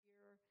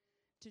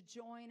to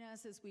join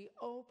us as we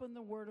open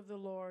the word of the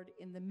Lord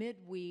in the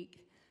midweek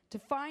to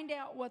find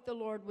out what the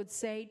Lord would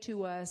say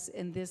to us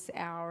in this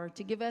hour,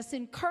 to give us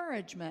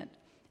encouragement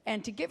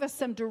and to give us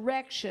some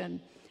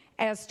direction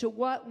as to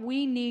what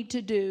we need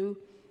to do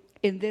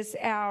in this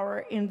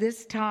hour, in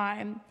this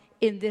time,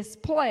 in this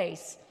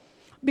place,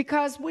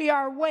 because we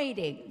are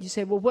waiting. You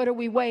say, well, what are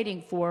we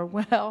waiting for?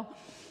 Well,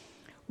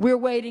 we're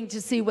waiting to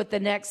see what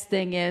the next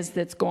thing is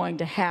that's going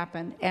to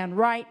happen. And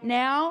right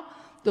now,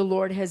 the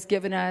Lord has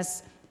given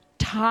us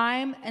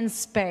time and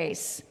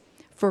space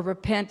for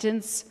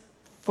repentance,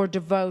 for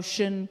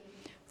devotion,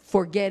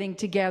 for getting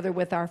together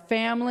with our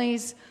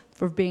families,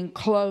 for being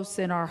close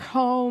in our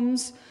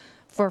homes,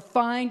 for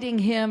finding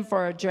Him,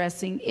 for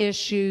addressing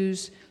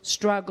issues,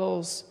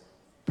 struggles,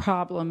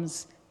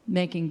 problems,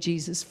 making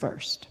Jesus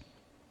first.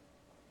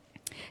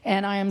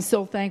 And I am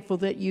so thankful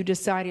that you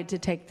decided to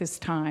take this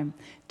time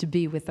to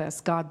be with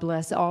us. God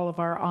bless all of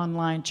our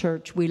online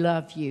church. We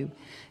love you.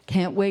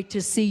 Can't wait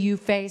to see you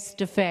face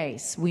to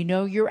face. We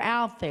know you're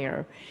out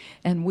there,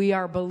 and we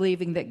are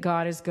believing that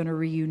God is going to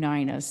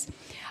reunite us.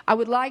 I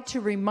would like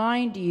to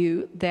remind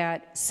you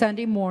that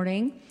Sunday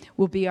morning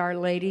will be our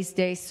Ladies'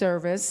 Day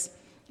service.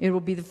 It will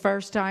be the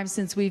first time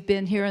since we've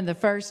been here and the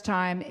first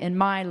time in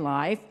my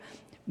life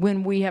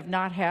when we have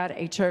not had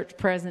a church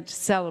present to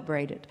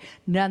celebrate it.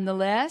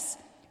 Nonetheless,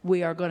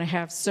 we are going to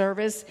have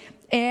service,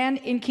 and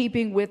in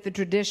keeping with the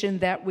tradition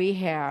that we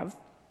have,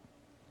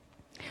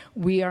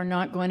 we are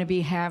not going to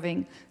be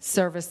having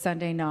service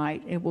Sunday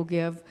night. It will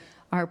give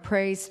our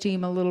praise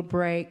team a little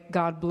break.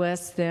 God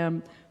bless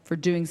them for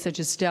doing such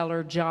a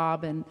stellar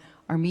job, and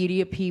our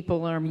media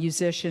people and our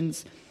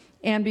musicians.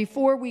 And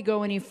before we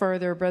go any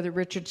further, Brother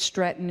Richard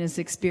Stretton is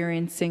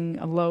experiencing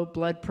a low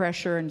blood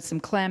pressure and some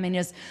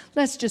clamminess.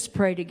 Let's just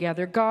pray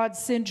together. God,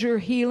 send your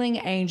healing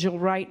angel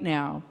right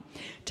now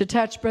to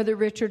touch Brother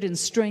Richard and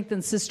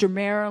strengthen Sister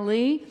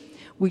Marilee.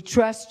 We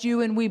trust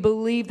you and we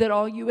believe that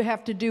all you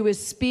have to do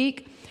is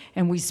speak,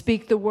 and we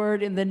speak the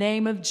word in the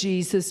name of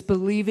Jesus,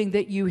 believing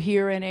that you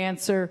hear and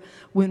answer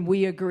when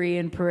we agree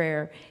in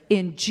prayer.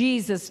 In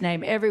Jesus'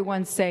 name,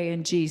 everyone say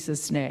in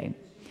Jesus' name,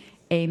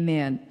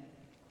 amen.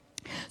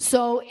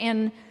 So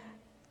in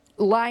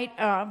light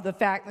of the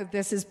fact that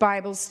this is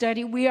Bible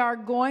study, we are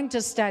going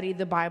to study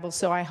the Bible,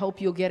 so I hope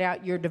you'll get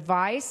out your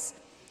device,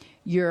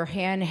 your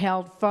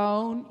handheld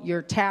phone,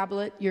 your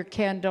tablet, your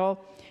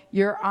Kindle,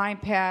 your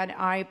iPad,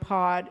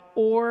 iPod,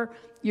 or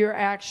your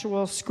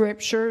actual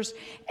scriptures,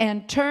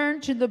 and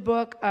turn to the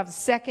book of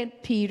 2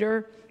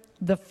 Peter,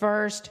 the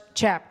first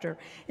chapter.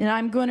 And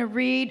I'm going to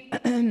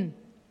read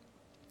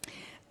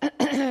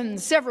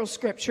several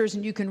scriptures,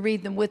 and you can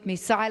read them with me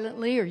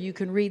silently, or you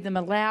can read them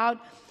aloud.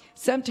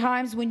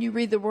 Sometimes when you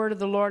read the word of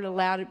the Lord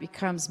aloud, it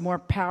becomes more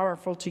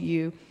powerful to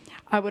you.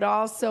 I would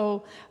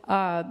also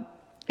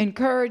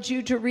encourage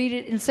you to read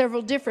it in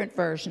several different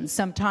versions.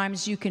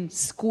 Sometimes you can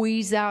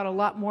squeeze out a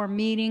lot more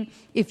meaning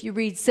if you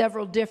read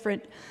several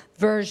different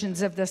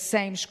versions of the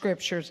same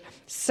scriptures.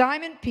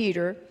 Simon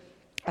Peter,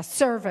 a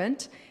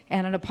servant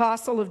and an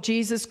apostle of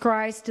Jesus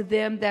Christ, to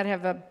them that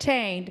have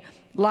obtained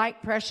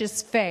like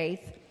precious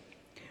faith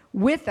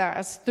with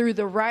us through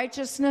the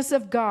righteousness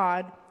of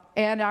God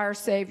and our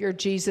Savior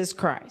Jesus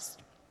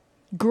Christ.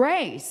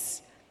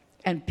 Grace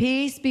and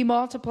peace be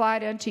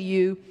multiplied unto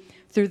you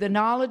through the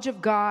knowledge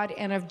of God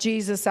and of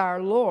Jesus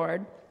our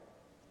Lord,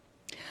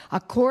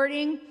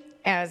 according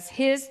as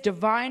his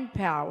divine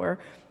power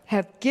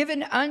hath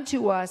given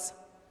unto us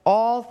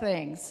all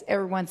things.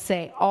 Everyone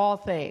say all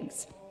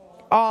things.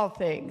 All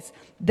things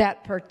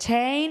that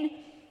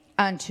pertain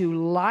unto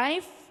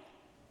life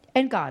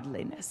and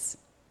godliness.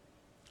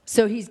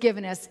 So he's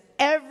given us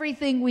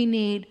everything we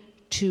need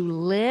to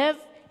live,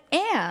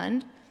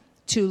 and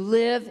to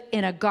live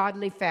in a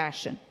godly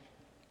fashion.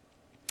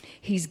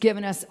 He's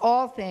given us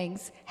all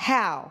things.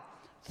 How?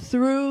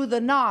 Through the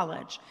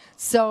knowledge.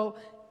 So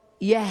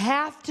you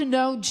have to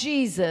know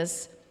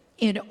Jesus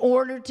in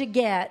order to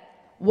get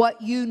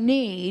what you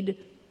need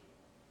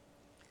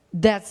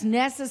that's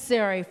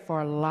necessary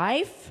for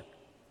life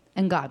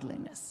and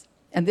godliness.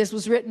 And this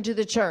was written to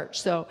the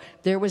church. So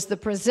there was the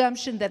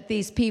presumption that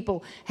these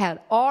people had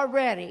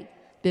already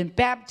been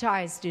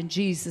baptized in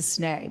Jesus'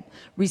 name,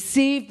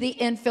 received the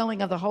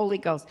infilling of the Holy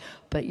Ghost.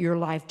 But your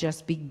life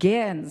just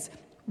begins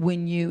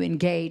when you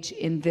engage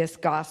in this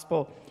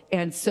gospel.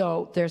 And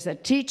so there's a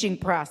teaching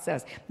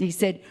process. He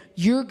said,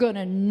 you're going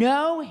to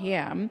know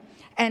him.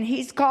 And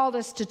he's called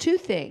us to two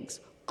things: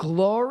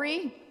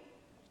 glory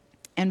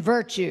and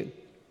virtue,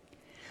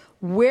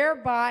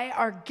 whereby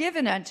are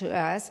given unto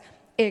us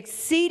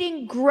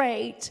exceeding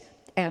great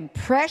and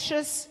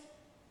precious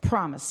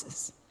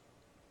promises.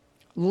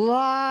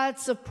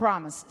 Lots of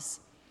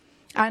promises.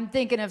 I'm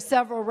thinking of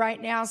several right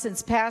now,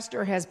 since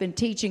Pastor has been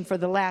teaching for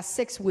the last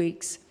 6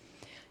 weeks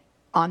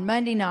on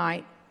Monday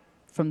night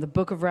from the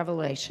book of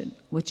Revelation,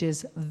 which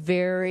is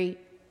very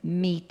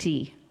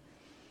meaty.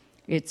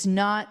 It's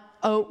not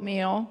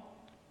oatmeal.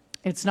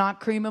 It's not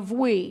cream of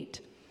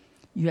wheat.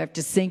 You have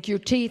to sink your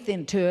teeth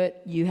into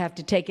it. You have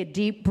to take a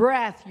deep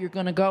breath. You're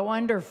going to go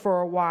under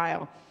for a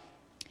while.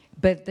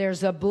 But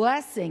there's a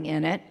blessing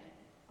in it,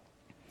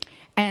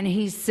 And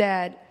he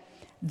said,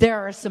 there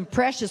are some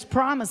precious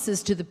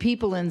promises to the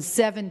people in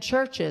 7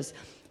 churches.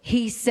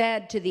 He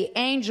said to the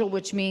angel,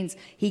 which means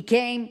he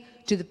came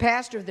to the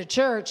pastor of the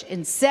church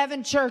in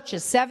 7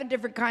 churches, 7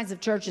 different kinds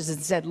of churches,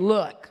 and said,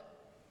 look,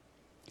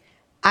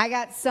 I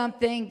got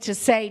something to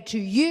say to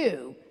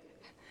you.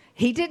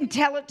 He didn't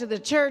tell it to the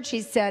church.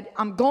 He said,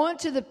 I'm going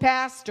to the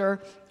pastor,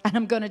 and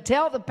I'm going to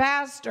tell the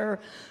pastor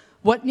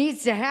what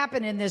needs to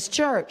happen in this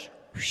church.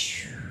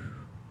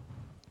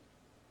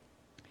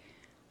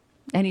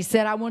 And he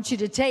said, I want you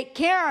to take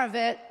care of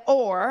it,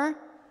 or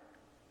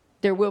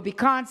there will be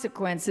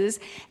consequences.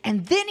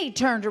 And then he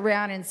turned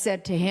around and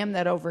said to him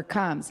that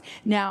overcomes.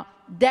 Now,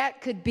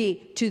 that could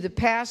be to the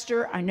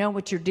pastor. I know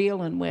what you're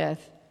dealing with.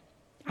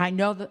 I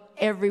know that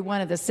every one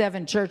of the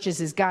 7 churches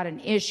has got an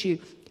issue.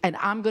 And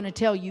I'm going to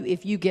tell you,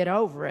 if you get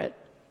over it,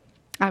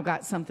 I've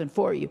got something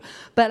for you.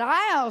 But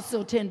I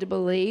also tend to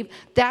believe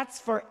that's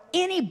for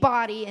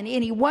anybody in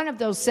any one of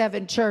those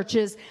 7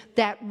 churches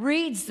that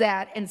reads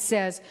that and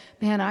says,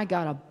 man, I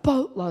got a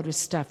boatload of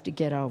stuff to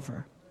get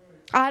over.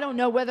 I don't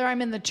know whether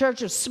I'm in the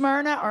church of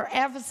Smyrna or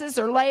Ephesus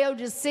or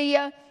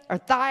Laodicea or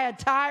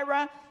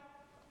Thyatira.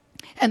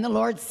 And the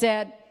Lord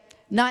said,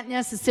 not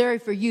necessary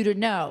for you to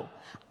know.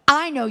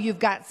 I know you've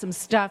got some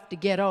stuff to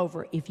get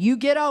over. If you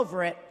get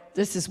over it,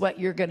 this is what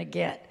you're going to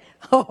get.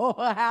 Oh,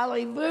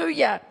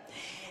 hallelujah.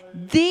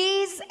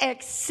 These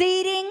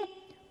exceeding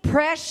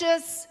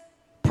precious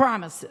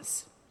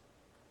promises.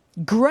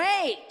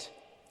 Great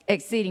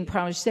exceeding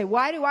promises. You say,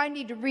 why do I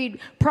need to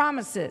read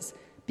promises?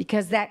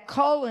 Because that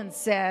colon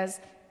says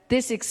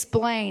this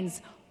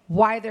explains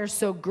why they're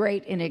so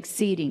great and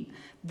exceeding.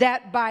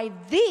 That by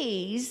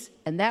these,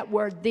 and that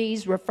word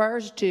these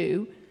refers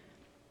to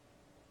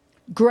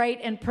great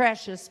and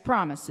precious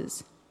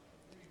promises.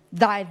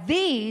 By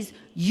these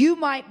you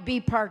might be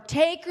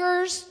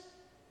partakers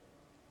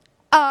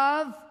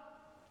of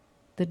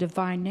the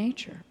divine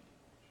nature.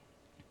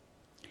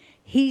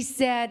 He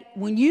said,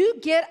 when you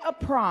get a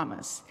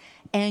promise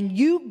and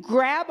you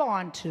grab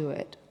onto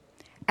it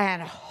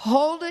and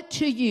hold it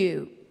to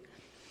you,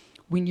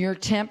 when you're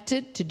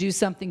tempted to do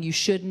something you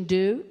shouldn't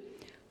do,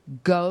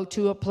 go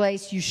to a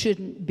place you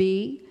shouldn't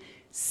be,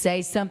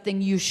 say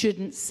something you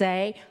shouldn't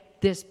say,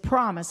 this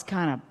promise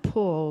kind of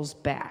pulls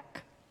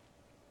back.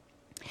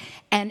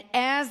 And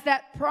as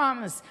that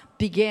promise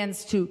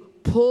begins to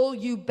pull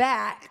you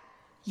back,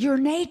 your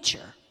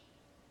nature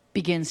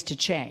begins to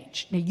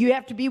change. Now, you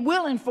have to be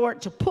willing for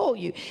it to pull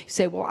you. You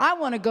say, well, I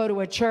want to go to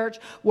a church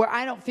where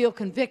I don't feel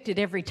convicted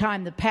every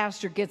time the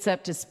pastor gets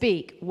up to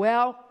speak.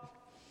 Well,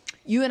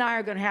 you and I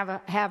are going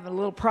to have a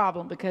little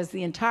problem, because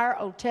the entire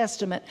Old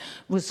Testament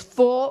was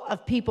full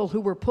of people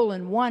who were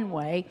pulling one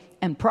way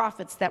and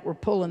prophets that were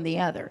pulling the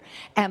other.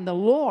 And the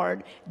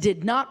Lord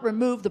did not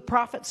remove the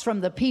prophets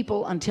from the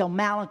people until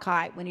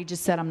Malachi, when he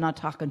just said, I'm not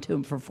talking to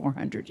them for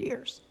 400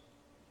 years.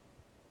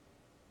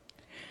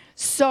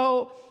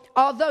 So,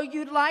 although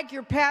you'd like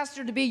your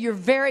pastor to be your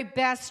very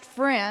best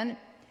friend,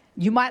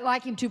 you might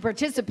like him to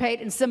participate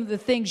in some of the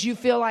things you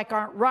feel like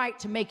aren't right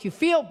to make you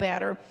feel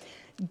better.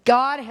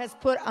 God has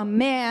put a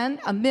man,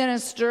 a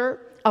minister,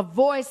 a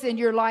voice in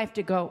your life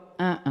to go,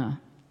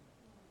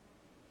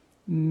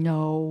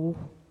 no.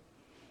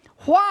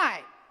 Why?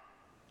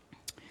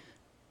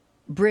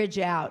 Bridge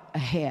out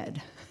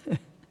ahead.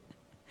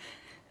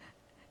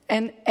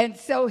 And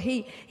so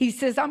he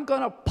says, I'm going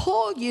to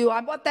pull you.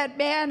 I want that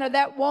man or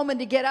that woman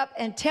to get up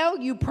and tell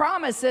you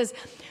promises,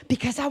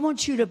 because I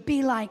want you to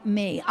be like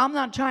me. I'm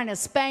not trying to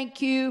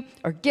spank you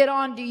or get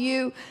on to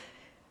you.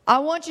 I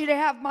want you to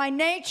have my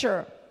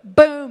nature.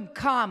 Boom,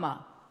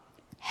 comma.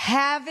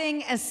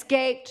 Having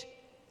escaped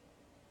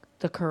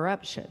the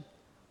corruption.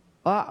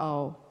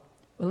 Uh-oh.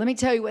 Well, let me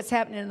tell you what's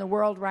happening in the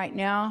world right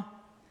now.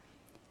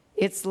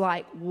 It's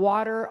like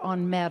water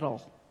on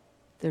metal.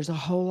 There's a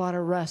whole lot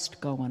of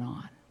rust going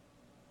on.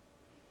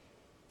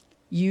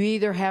 You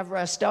either have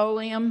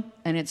Rust-Oleum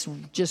and it's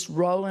just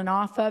rolling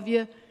off of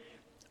you,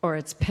 or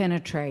it's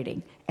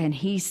penetrating. And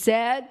he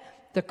said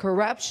the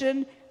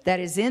corruption that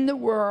is in the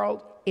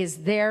world is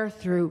there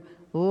through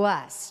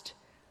lust.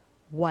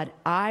 What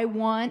I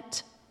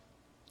want,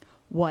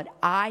 what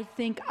I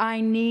think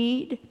I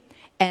need,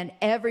 and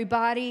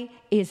everybody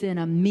is in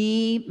a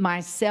me,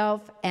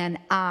 myself, and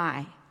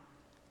I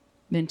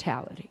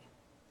mentality.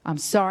 I'm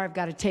sorry, I've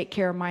got to take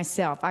care of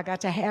myself. I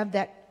got to have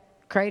that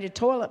crate of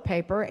toilet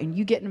paper, and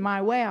you get in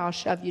my way, I'll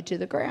shove you to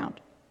the ground.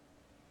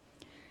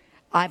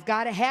 I've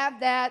got to have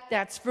that.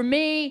 That's for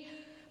me.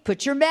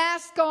 Put your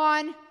mask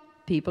on.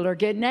 People are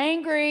getting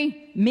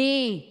angry.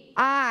 Me,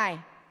 I,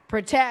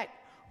 protect,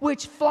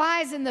 which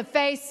flies in the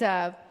face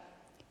of,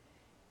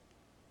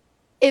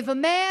 if a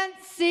man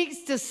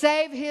seeks to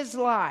save his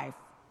life,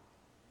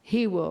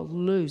 he will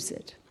lose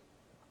it.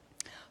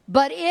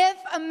 But if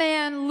a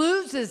man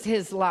loses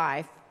his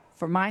life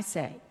for my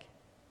sake,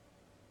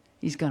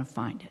 he's going to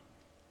find it.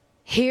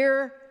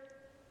 Here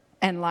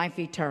and life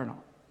eternal.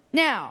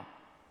 Now,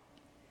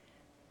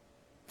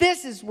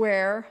 this is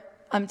where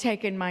I'm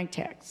taking my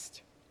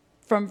text.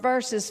 From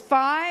verses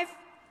 5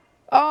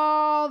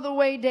 all the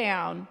way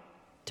down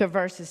to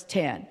verses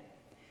 10.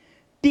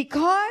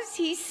 Because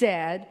he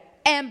said,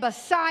 and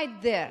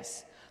beside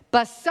this,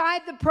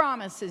 beside the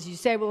promises, you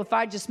say, well, if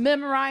I just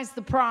memorize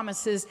the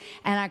promises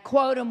and I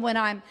quote them when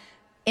I'm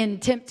in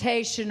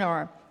temptation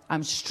or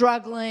I'm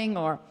struggling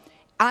or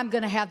I'm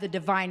going to have the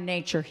divine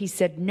nature. He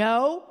said,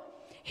 no.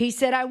 He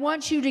said, I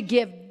want you to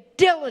give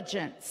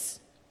diligence.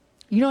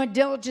 You know what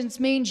diligence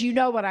means? You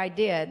know what I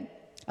did.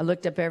 I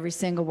looked up every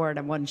single word.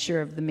 I wasn't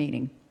sure of the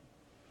meaning.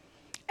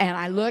 And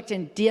I looked,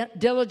 and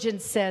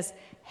diligence says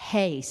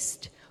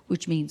haste,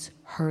 which means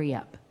hurry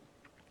up.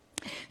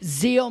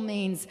 Zeal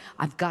means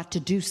I've got to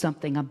do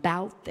something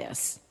about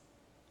this.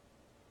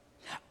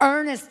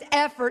 Earnest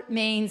effort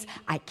means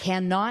I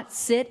cannot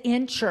sit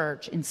in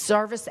church in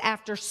service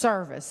after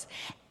service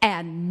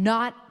and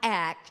not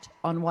act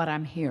on what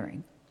I'm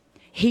hearing.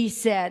 He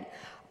said,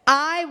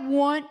 I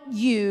want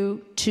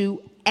you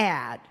to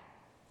add.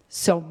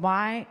 So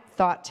my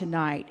thought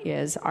tonight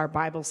is, our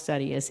Bible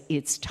study is,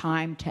 it's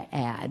time to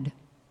add.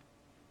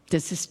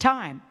 This is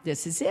time.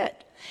 This is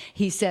it.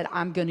 He said,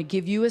 I'm going to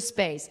give you a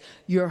space.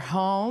 You're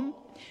home.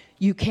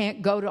 You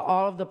can't go to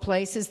all of the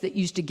places that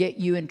used to get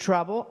you in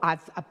trouble. I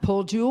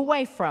pulled you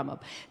away from them.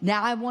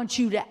 Now I want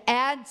you to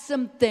add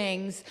some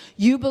things.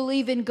 You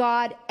believe in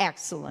God?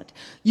 Excellent.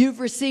 You've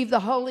received the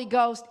Holy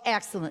Ghost?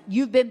 Excellent.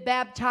 You've been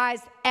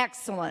baptized?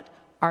 Excellent.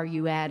 Are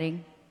you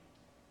adding?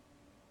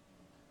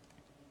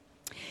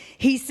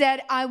 He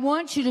said, I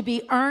want you to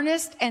be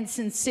earnest and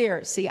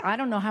sincere. See, I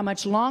don't know how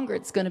much longer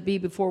it's going to be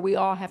before we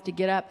all have to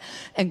get up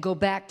and go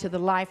back to the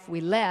life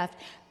we left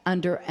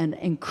under an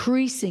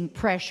increasing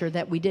pressure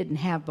that we didn't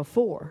have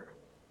before.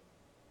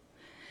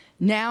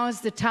 Now is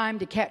the time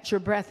to catch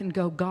your breath and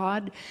go,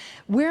 God,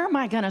 where am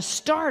I going to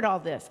start all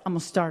this? I'm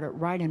going to start it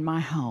right in my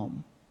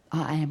home.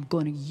 I am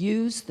going to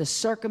use the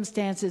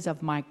circumstances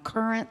of my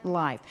current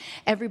life.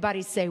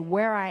 Everybody say,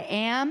 where I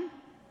am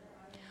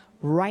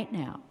right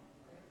now.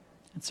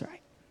 That's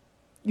right.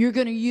 You're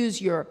going to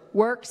use your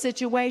work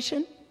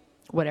situation,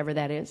 whatever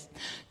that is.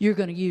 You're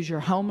going to use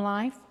your home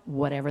life,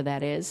 whatever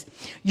that is.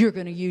 You're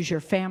going to use your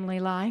family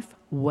life,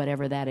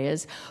 whatever that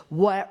is.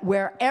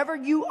 Wherever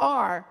you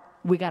are,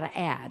 we got to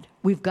add.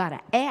 We've got to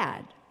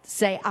add.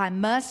 Say, I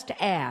must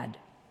add.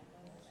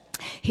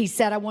 He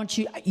said,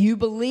 you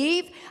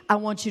believe, I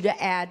want you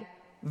to add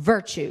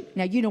virtue.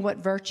 Now, you know what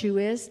virtue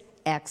is?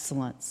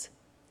 Excellence.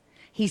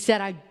 He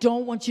said, I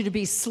don't want you to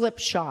be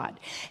slipshod.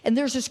 And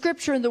there's a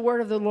scripture in the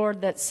word of the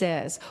Lord that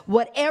says,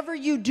 whatever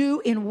you do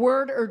in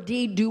word or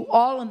deed, do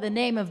all in the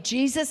name of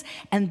Jesus.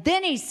 And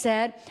then he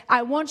said,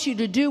 I want you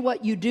to do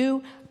what you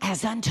do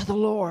as unto the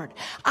Lord.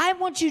 I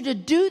want you to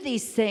do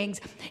these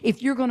things.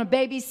 If you're going to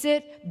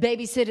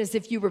babysit as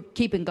if you were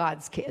keeping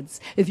God's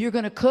kids. If you're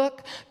going to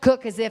cook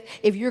as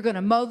if you're going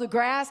to mow the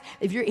grass.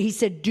 He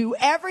said, do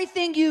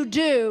everything you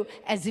do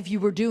as if you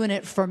were doing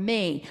it for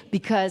me,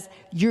 because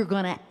you're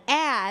going to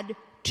add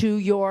to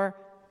your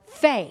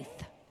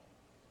faith.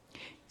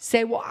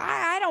 Say, well,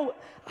 I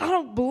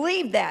don't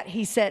believe that.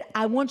 He said,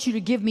 I want you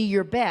to give me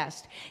your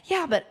best.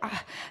 Yeah, but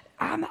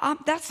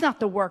that's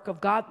not the work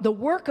of God. The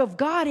work of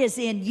God is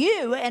in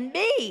you and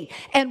me.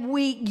 And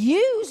we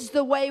use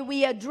the way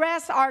we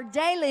address our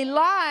daily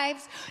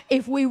lives.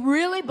 If we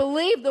really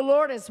believe the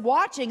Lord is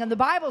watching, and the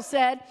Bible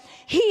said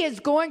he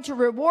is going to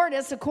reward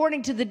us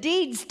according to the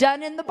deeds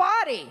done in the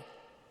body.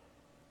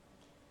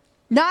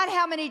 Not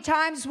how many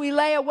times we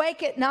lay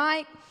awake at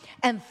night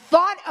and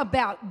thought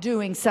about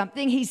doing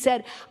something. He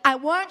said, I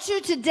want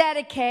you to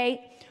dedicate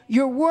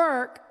your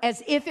work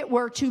as if it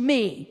were to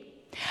me.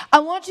 I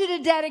want you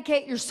to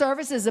dedicate your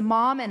service as a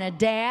mom and a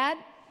dad.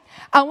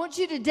 I want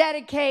you to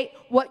dedicate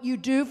what you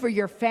do for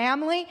your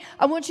family.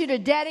 I want you to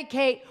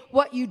dedicate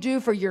what you do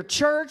for your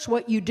church,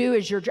 what you do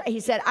as your... He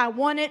said, I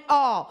want it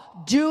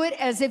all. Do it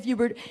as if you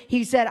were...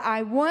 He said,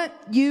 I want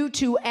you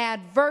to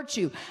add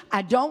virtue.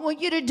 I don't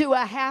want you to do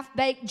a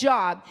half-baked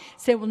job.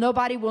 Say, well,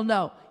 nobody will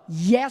know.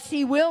 Yes,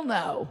 he will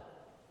know.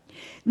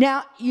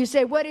 Now, you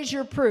say, what is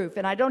your proof?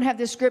 And I don't have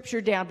this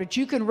scripture down, but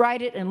you can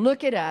write it and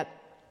look it up.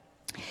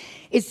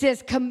 It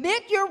says,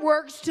 commit your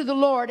works to the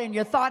Lord and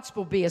your thoughts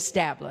will be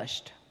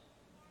established.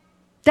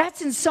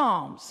 That's in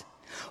Psalms.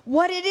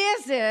 What it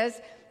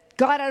is,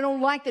 God, I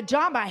don't like the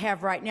job I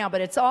have right now, but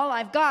it's all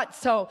I've got.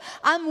 So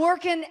I'm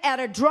working at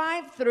a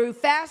drive-through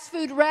fast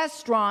food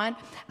restaurant.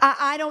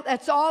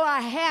 That's all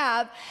I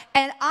have.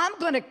 And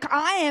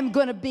I am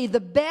going to be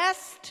the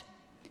best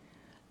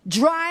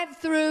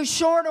drive-through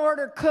short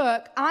order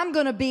cook. I'm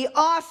going to be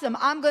awesome.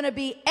 I'm going to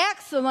be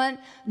excellent,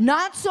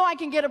 not so I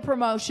can get a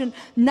promotion,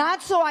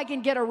 not so I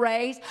can get a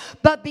raise,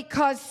 but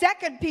because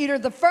 2 Peter,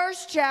 the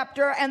 1st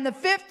chapter and the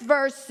 5th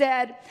verse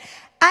said,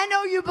 I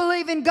know you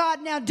believe in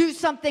God, now do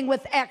something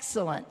with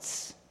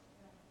excellence.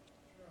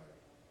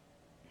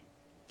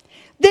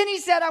 Then he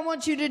said, I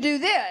want you to do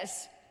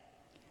this.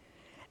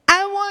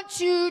 I want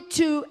you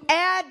to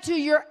add to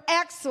your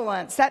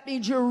excellence. That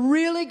means you're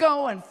really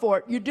going for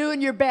it. You're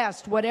doing your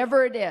best,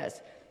 whatever it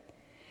is.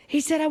 He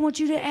said, I want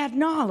you to add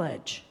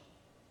knowledge.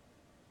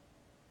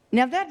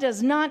 Now, that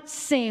does not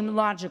seem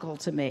logical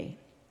to me.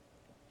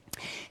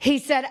 He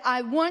said,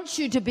 I want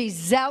you to be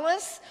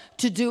zealous,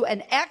 to do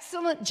an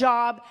excellent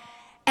job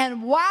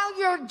And while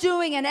you're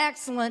doing an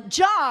excellent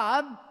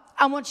job,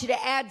 I want you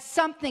to add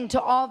something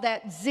to all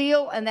that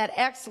zeal and that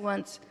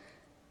excellence.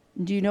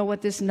 Do you know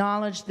what this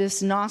knowledge,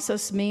 this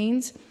gnosis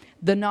means?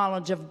 The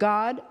knowledge of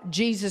God,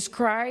 Jesus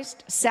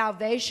Christ,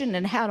 salvation,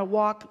 and how to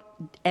walk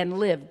and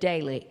live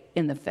daily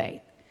in the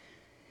faith.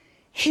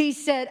 He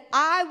said,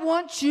 I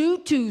want you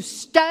to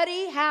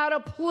study how to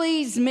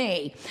please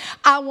me.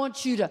 I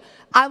want you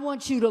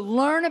to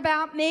learn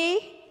about me.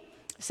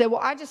 I said, well,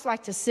 I just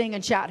like to sing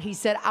and shout. He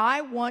said, I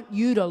want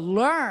you to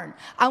learn.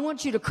 I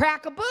want you to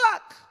crack a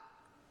book.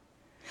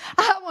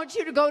 I want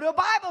you to go to a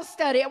Bible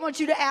study. I want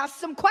you to ask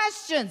some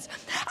questions.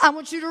 I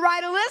want you to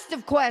write a list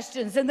of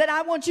questions. And then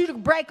I want you to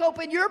break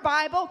open your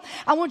Bible.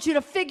 I want you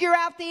to figure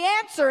out the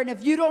answer. And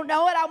if you don't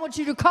know it, I want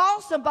you to call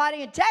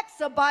somebody and text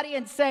somebody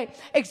and say,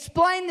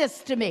 explain this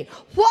to me.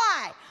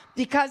 Why?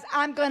 Because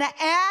I'm going to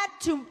add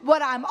to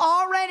what I'm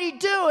already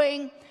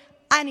doing.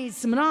 I need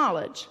some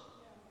knowledge.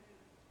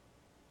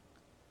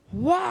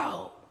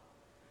 Wow.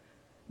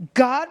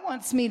 God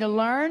wants me to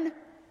learn?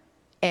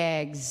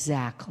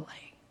 Exactly.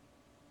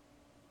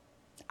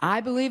 I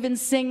believe in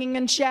singing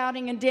and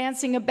shouting and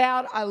dancing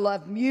about. I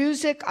love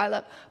music.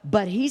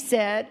 But he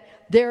said,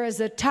 there is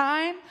a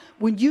time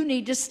when you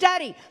need to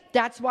study.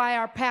 That's why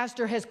our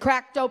pastor has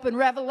cracked open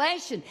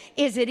Revelation.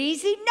 Is it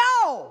easy?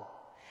 No,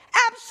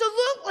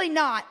 absolutely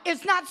not.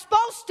 It's not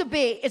supposed to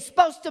be. It's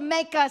supposed to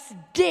make us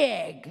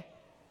dig.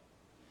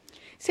 You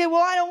say,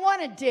 well, I don't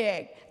want to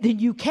dig. Then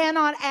you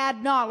cannot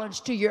add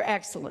knowledge to your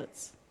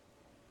excellence.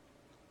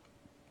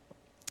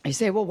 You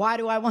say, well, why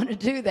do I want to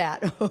do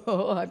that?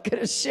 Oh, I'm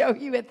going to show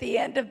you at the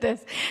end of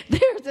this.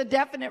 There's a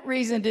definite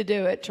reason to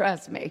do it,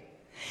 trust me.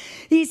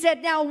 He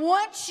said, now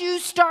once you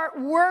start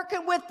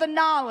working with the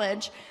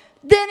knowledge,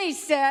 then he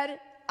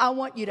said, I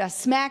want you to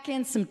smack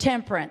in some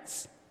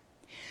temperance.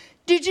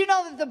 Did you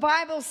know that the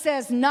Bible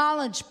says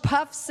knowledge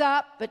puffs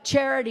up, but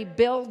charity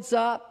builds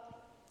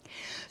up?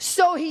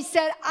 So he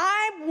said,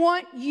 I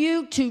want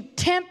you to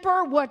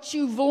temper what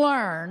you've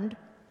learned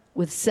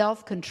with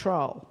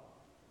self-control.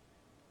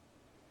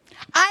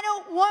 I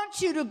don't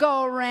want you to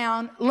go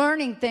around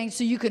learning things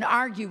so you can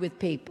argue with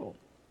people.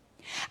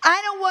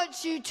 I don't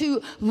want you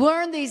to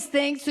learn these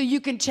things so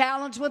you can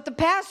challenge what the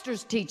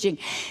pastor's teaching.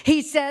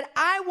 He said,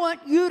 I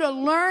want you to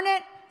learn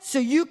it so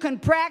you can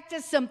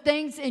practice some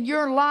things in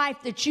your life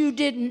that you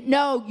didn't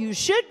know you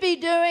should be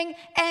doing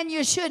and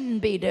you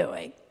shouldn't be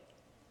doing.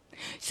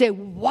 Say,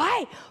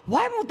 why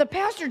won't the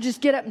pastor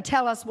just get up and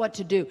tell us what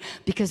to do?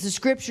 Because the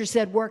scripture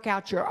said, work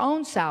out your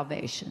own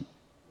salvation.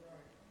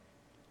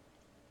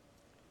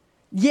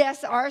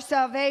 Yes, our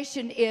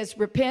salvation is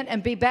repent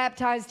and be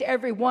baptized,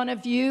 every one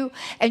of you,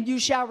 and you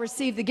shall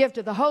receive the gift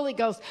of the Holy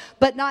Ghost.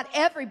 But not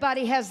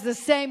everybody has the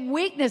same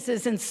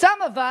weaknesses, and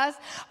some of us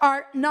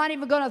are not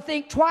even going to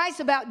think twice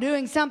about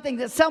doing something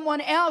that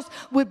someone else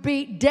would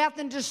be death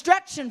and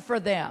destruction for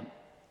them.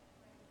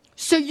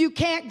 So you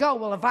can't go,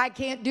 well, if I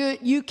can't do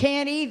it, you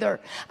can't either.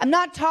 I'm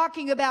not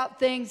talking about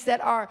things that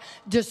are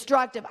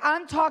destructive.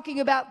 I'm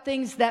talking about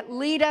things that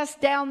lead us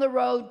down the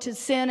road to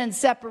sin and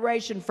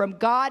separation from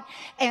God,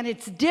 and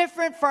it's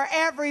different for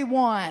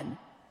everyone.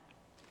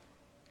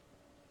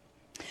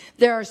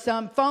 There are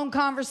some phone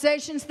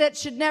conversations that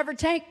should never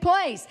take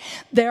place.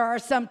 There are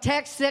some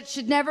texts that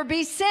should never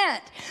be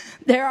sent.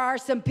 There are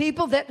some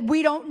people that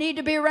we don't need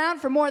to be around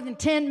for more than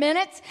 10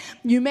 minutes.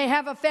 You may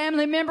have a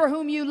family member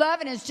whom you love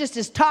and is just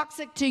as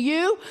toxic to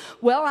you.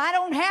 Well, I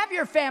don't have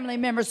your family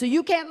member, so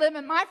you can't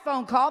limit my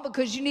phone call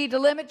because you need to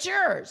limit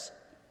yours.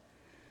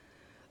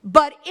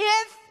 But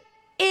if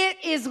it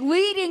is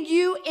leading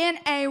you in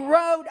a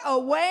road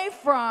away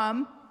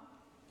from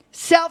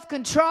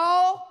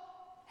self-control,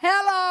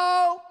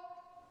 hello.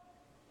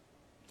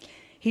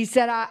 He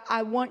said,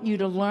 I want you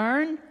to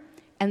learn,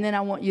 and then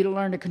I want you to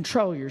learn to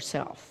control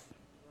yourself.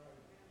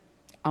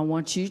 I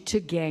want you to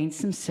gain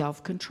some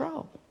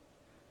self-control.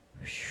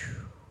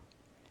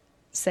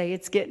 Say,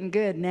 it's getting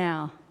good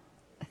now.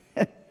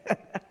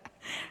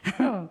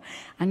 Oh,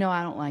 I know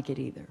I don't like it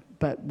either,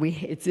 but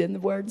it's in the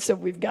Word, so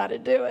we've got to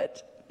do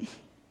it.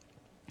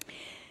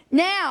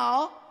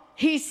 Now,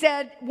 he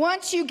said,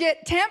 once you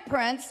get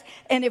temperance,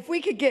 and if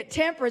we could get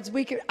temperance,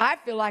 I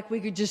feel like we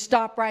could just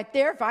stop right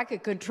there. If I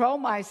could control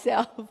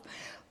myself,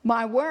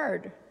 my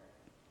word.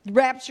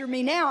 Rapture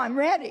me now, I'm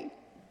ready.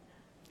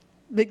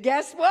 But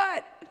guess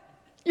what?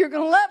 You're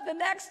going to love the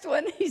next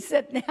one. He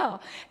said, now,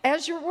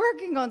 as you're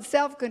working on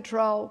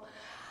self-control,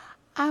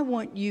 I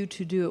want you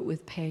to do it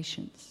with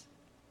patience.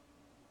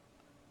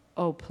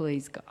 Oh,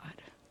 please, God.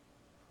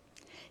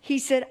 He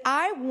said,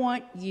 I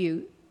want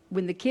you,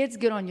 when the kids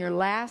get on your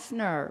last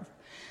nerve,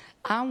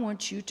 I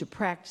want you to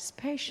practice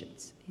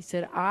patience. He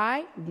said,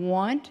 I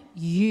want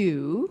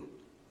you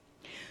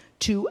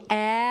to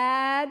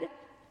add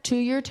to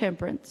your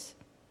temperance.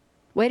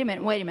 Wait a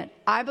minute.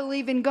 I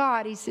believe in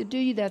God. He said, do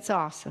you? That's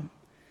awesome.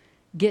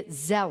 Get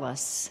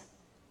zealous.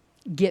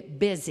 Get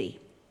busy.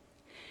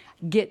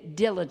 Get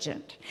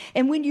diligent.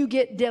 And when you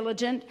get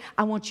diligent,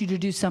 I want you to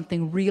do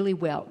something really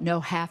well. No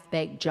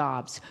half-baked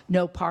jobs,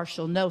 no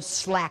partial, no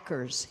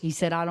slackers. He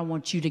said, I don't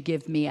want you to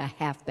give me a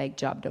half-baked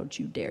job. Don't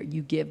you dare.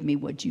 You give me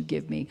what you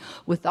give me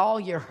with all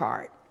your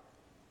heart.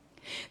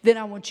 Then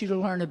I want you to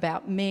learn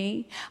about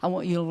me. I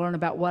want you to learn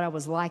about what I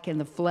was like in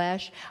the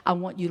flesh. I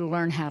want you to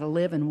learn how to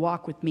live and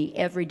walk with me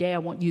every day. I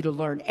want you to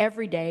learn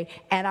every day.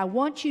 And I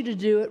want you to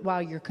do it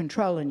while you're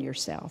controlling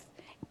yourself.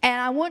 And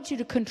I want you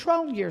to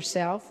control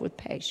yourself with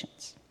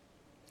patience.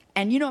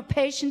 And you know what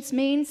patience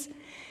means?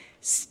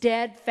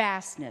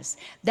 Steadfastness.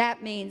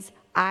 That means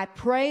I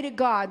pray to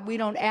God we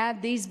don't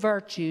add these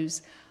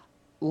virtues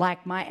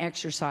like my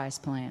exercise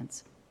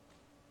plans.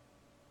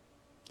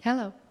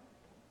 Hello.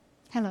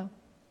 Hello.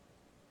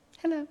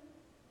 Hello.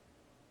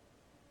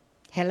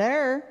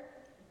 Hello.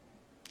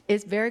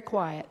 It's very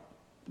quiet.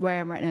 Where I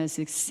am right now is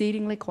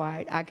exceedingly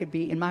quiet. I could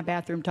be in my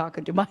bathroom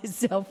talking to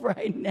myself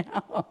right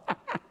now.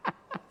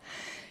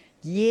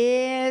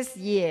 Yes,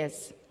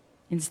 yes.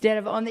 Instead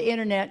of on the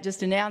internet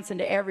just announcing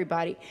to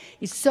everybody,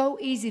 it's so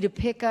easy to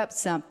pick up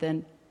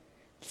something.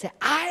 Say,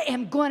 I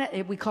am going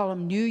to, we call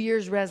them New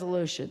Year's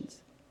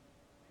resolutions.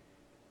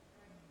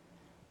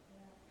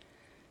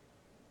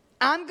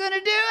 I'm going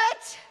to do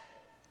it.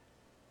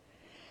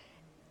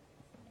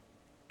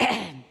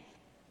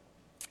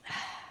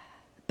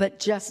 But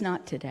just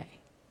not today.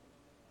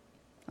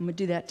 I'm going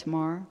to do that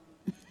tomorrow.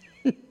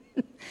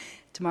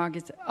 Tomorrow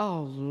gets,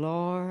 oh,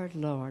 Lord,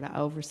 Lord, I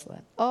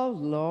overslept. Oh,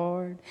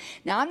 Lord.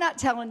 Now, I'm not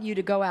telling you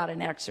to go out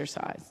and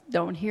exercise.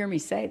 Don't hear me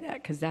say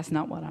that, because that's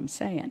not what I'm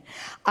saying.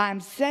 I'm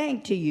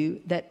saying to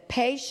you that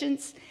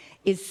patience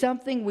is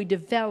something we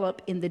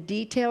develop in the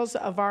details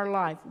of our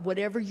life,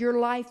 whatever your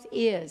life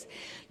is.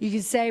 You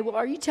can say, well,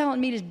 are you telling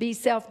me to be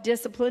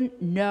self-disciplined?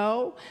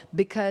 No,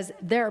 because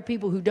there are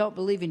people who don't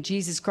believe in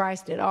Jesus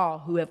Christ at all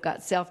who have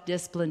got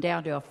self-discipline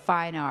down to a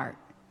fine art.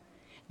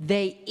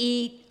 They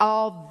eat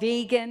all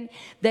vegan.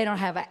 They don't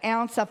have an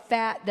ounce of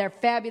fat. They're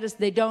fabulous.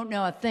 They don't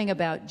know a thing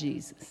about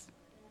Jesus.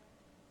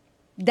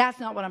 That's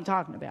not what I'm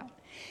talking about.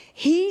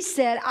 He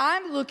said,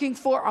 I'm looking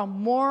for a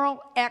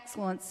moral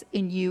excellence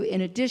in you in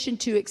addition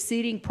to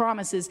exceeding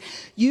promises.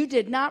 You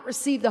did not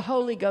receive the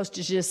Holy Ghost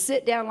to just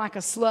sit down like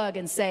a slug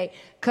and say,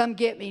 come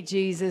get me,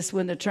 Jesus,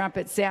 when the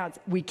trumpet sounds.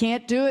 We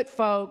can't do it,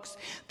 folks.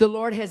 The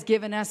Lord has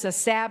given us a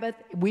Sabbath.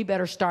 We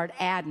better start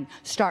adding.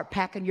 Start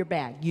packing your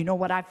bag. You know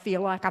what I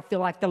feel like? I feel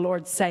like the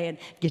Lord's saying,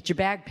 get your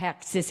bag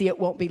packed, sissy. It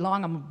won't be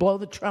long. I'm going to blow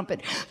the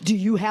trumpet. Do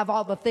you have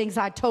all the things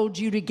I told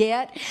you to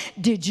get?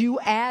 Did you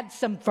add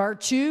some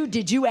virtue?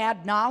 Did you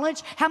add knowledge?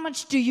 How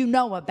much do you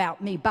know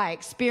about me by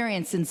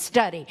experience and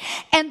study?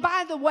 And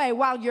by the way,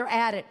 while you're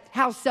at it,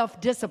 how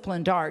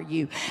self-disciplined are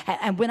you?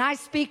 And when I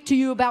speak to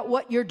you about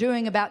what you're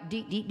doing about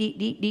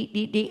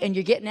and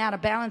you're getting out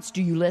of balance,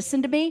 do you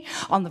listen to me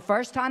on the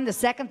first time, the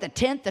second, the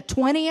 10th, the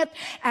 20th?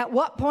 At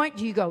what point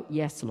do you go,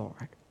 yes,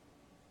 Lord?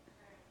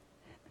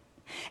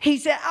 He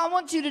said, I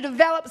want you to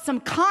develop some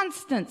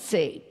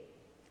constancy.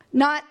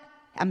 Not,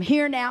 I'm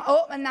here now.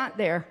 Oh, I'm not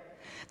there.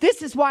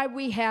 This is why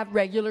we have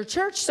regular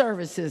church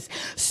services,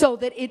 so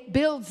that it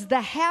builds the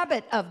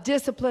habit of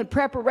disciplined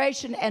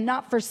preparation and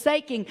not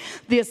forsaking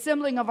the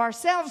assembling of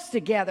ourselves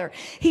together.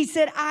 He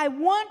said, I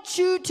want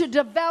you to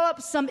develop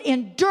some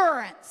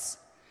endurance.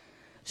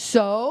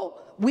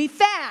 So we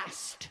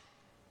fast.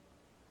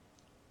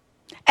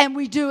 And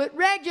we do it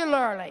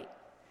regularly.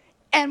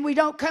 And we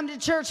don't come to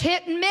church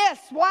hit and miss.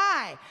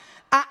 Why?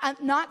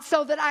 Not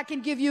so that I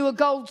can give you a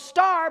gold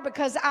star,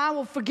 because I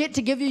will forget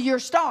to give you your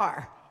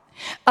star.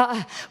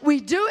 We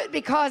do it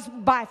because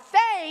by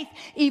faith,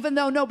 even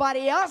though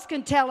nobody else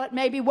can tell it,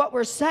 maybe what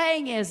we're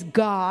saying is,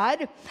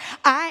 God,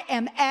 I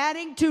am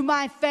adding to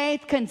my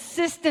faith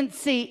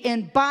consistency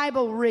in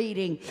Bible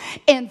reading,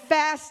 in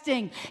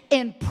fasting,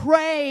 in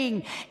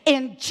praying,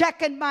 in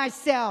checking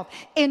myself,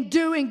 in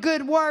doing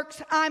good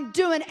works. I'm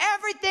doing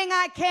everything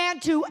I can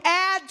to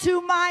add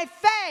to my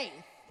faith.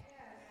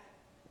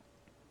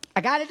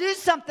 I got to do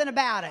something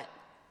about it.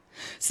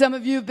 Some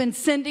of you have been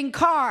sending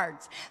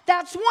cards.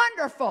 That's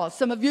wonderful.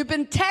 Some of you have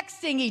been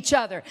texting each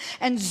other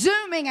and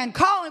Zooming and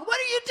calling. What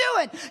are you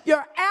doing?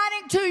 You're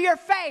adding to your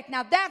faith.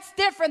 Now, that's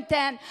different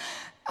than,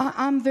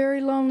 I'm very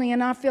lonely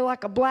and I feel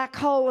like a black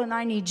hole and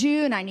I need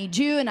you and I need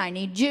you and I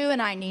need you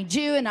and I need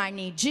you and I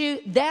need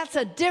you. That's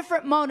a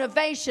different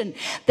motivation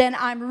than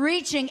I'm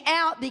reaching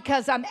out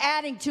because I'm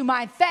adding to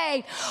my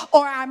faith,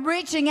 or I'm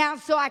reaching out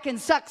so I can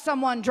suck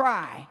someone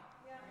dry.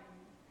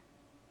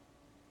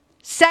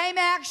 Same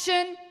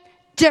action,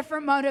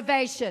 different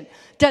motivation.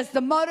 Does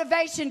the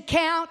motivation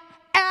count?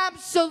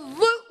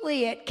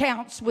 Absolutely, it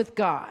counts with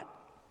God.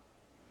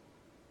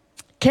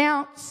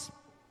 Counts.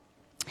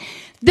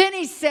 Then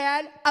he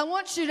said, I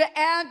want you to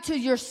add to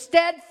your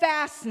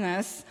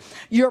steadfastness,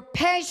 your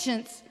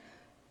patience,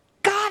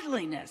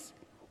 godliness.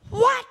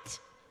 What?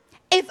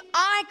 If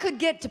I could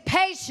get to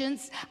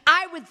patience,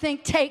 I would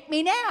think, take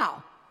me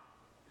now.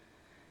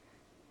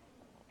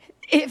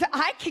 If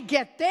I could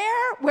get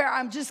there where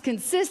I'm just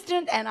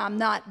consistent and I'm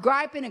not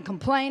griping and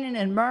complaining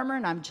and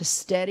murmuring, I'm just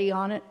steady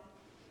on it.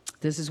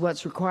 This is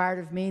what's required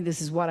of me.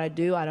 This is what I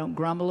do. I don't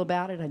grumble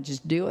about it. I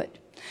just do it.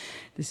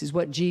 This is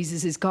what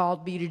Jesus has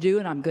called me to do,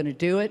 and I'm going to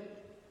do it.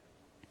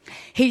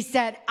 He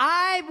said,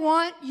 I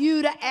want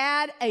you to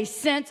add a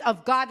sense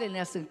of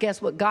godliness. And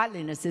guess what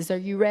godliness is? Are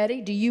you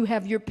ready? Do you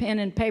have your pen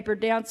and paper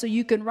down so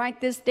you can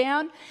write this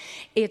down?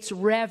 It's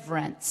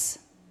reverence.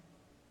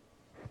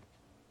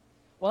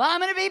 Well, I'm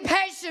going to be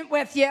patient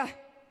with you,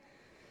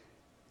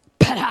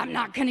 but I'm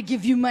not going to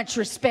give you much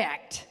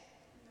respect.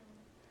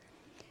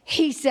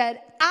 He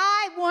said,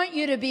 I want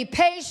you to be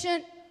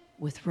patient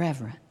with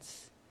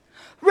reverence.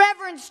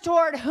 Reverence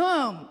toward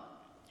whom?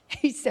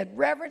 He said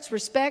reverence,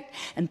 respect,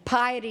 and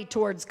piety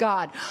towards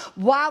God.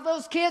 While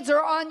those kids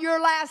are on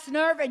your last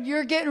nerve and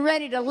you're getting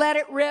ready to let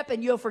it rip,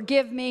 and you'll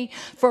forgive me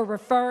for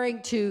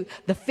referring to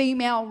the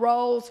female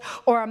roles,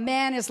 or a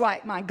man is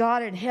like, my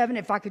God in heaven,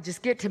 if I could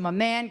just get to my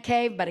man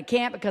cave, but I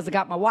can't because I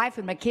got my wife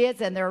and my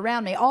kids and they're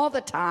around me all the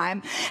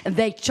time and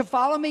they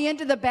follow me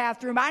into the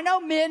bathroom. I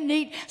know men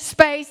need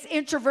space,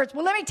 introverts.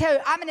 Well, let me tell you,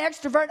 I'm an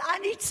extrovert. I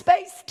need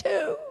space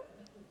too.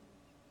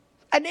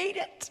 I need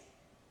it.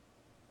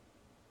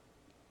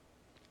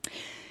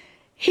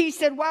 He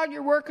said, while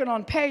you're working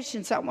on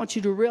patience, I want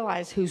you to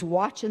realize who's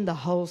watching the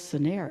whole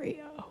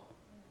scenario.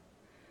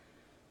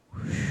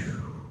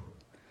 Whew.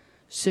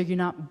 So you're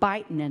not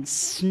biting and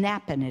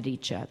snapping at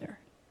each other,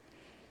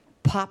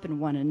 popping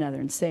one another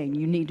and saying,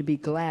 you need to be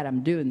glad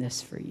I'm doing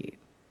this for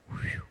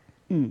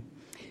you.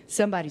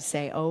 Somebody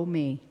say, oh,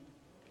 me.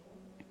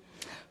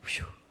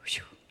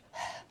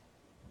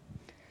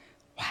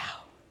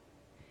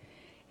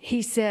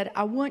 He said,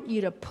 I want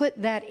you to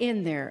put that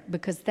in there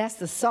because that's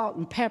the salt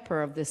and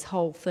pepper of this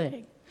whole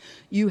thing.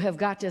 You have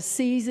got to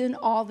season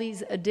all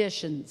these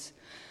additions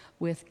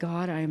with,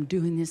 God, I am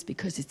doing this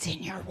because it's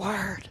in your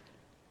word.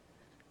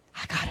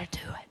 I got to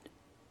do it.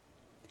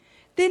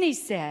 Then he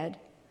said,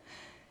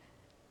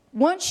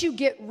 once you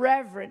get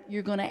reverent,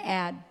 you're going to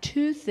add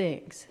two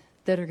things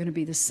that are going to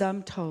be the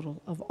sum total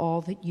of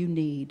all that you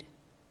need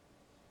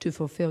to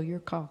fulfill your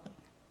calling.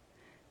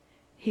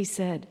 He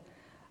said,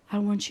 I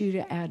want you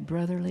to add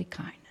brotherly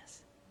kindness.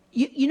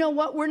 You know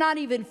what? We're not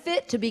even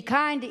fit to be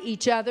kind to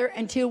each other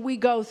until we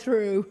go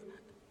through,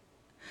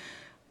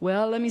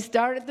 well, let me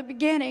start at the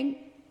beginning.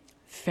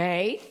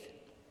 Faith,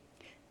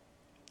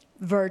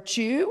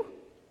 virtue,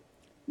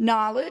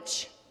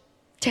 knowledge,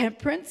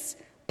 temperance,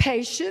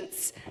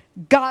 patience,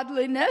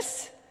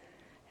 godliness,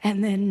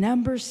 and then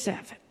number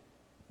 7,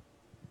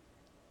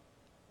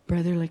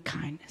 brotherly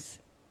kindness.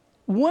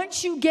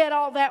 Once you get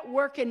all that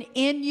working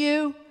in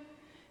you,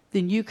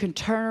 then you can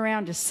turn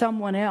around to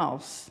someone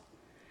else.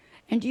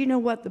 And do you know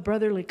what the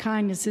brotherly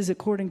kindness is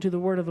according to the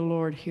word of the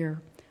Lord here?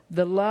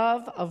 The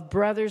love of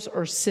brothers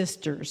or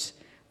sisters,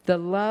 the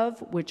love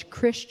which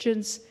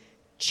Christians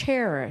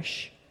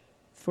cherish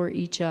for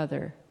each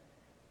other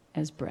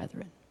as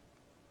brethren.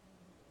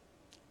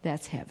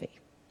 That's heavy.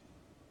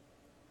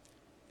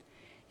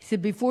 He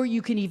said before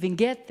you can even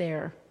get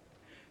there,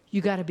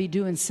 you got to be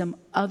doing some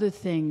other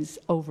things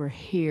over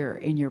here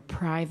in your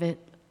private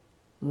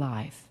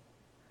life.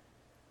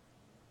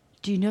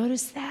 Do you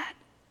notice that?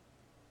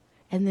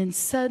 And then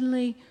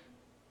suddenly,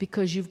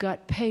 because you've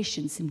got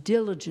patience and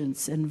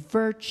diligence and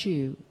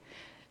virtue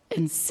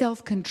and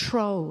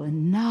self-control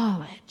and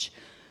knowledge,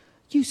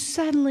 you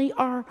suddenly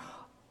are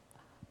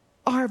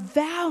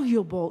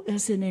valuable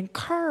as an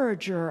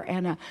encourager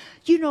and a,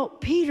 you know,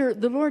 Peter,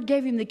 the Lord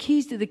gave him the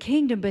keys to the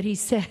kingdom, but he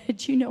said,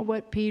 you know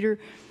what, Peter?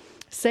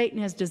 Satan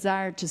has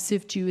desired to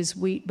sift you as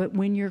wheat, but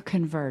when you're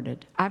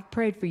converted, I've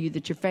prayed for you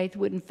that your faith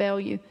wouldn't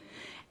fail you,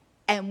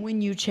 and when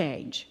you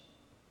change.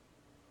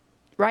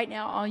 Right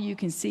now, all you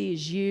can see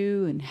is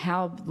you and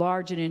how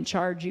large and in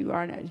charge you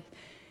are.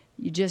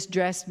 You just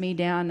dressed me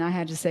down, and I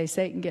had to say,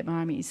 Satan, get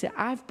behind me. He said,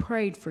 I've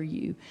prayed for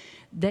you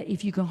that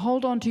if you can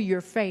hold on to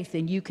your faith,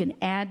 then you can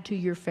add to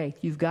your faith.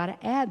 You've got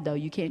to add, though.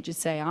 You can't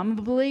just say, I'm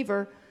a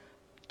believer.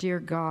 Dear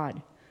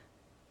God.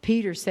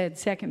 Peter said,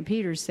 2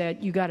 Peter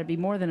said, you got to be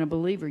more than a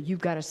believer. You've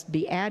got to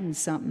be adding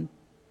something.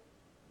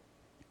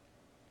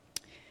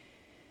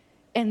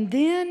 And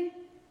then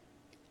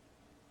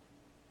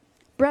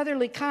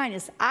brotherly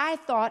kindness. I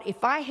thought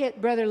if I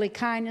hit brotherly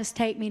kindness,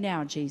 take me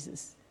now,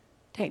 Jesus.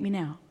 Take me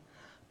now.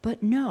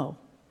 But no,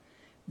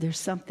 there's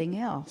something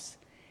else.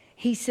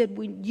 He said,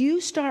 when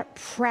you start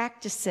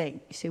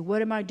practicing, you say,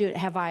 what am I doing?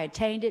 Have I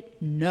attained it?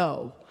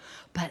 No,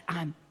 but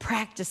I'm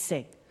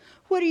practicing.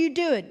 What are you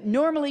doing?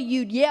 Normally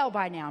you'd yell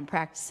by now, I'm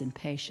practicing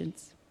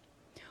patience.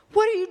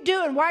 What are you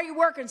doing? Why are you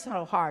working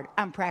so hard?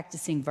 I'm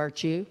practicing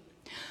virtue.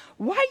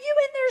 Why are you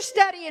in there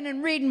studying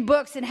and reading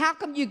books? And how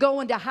come you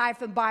go into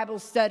Hyphen Bible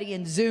study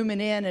and zooming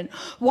in? And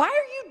why are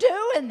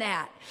you doing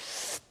that?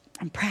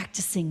 I'm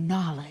practicing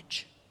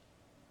knowledge.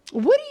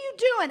 What are you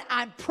doing?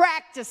 I'm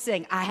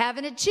practicing. I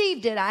haven't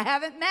achieved it. I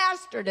haven't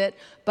mastered it,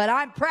 but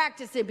I'm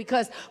practicing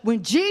because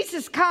when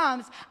Jesus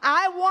comes,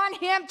 I want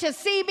him to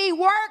see me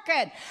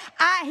working.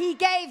 He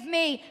gave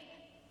me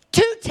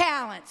 2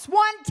 talents,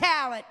 1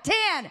 talent,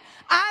 10.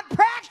 I'm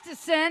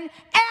practicing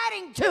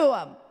adding to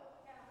them.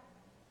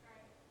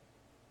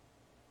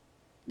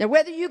 Now,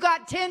 whether you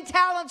got 10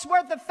 talents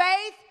worth of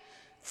faith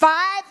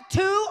 5,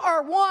 2,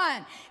 or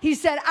 1. He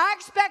said, I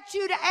expect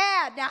you to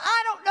add. Now,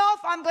 I don't know if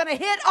I'm going to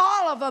hit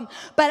all of them,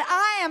 but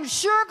I am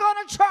sure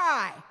going to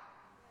try.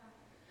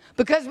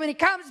 Because when he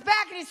comes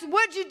back and he said,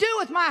 what'd you do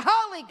with my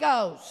Holy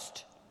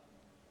Ghost?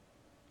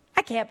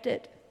 I kept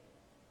it.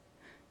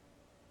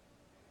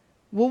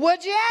 Well,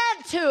 what'd you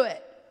add to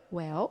it?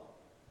 Well,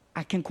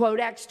 I can quote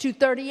Acts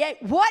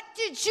 2:38. What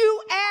did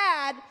you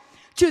add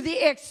to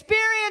the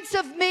experience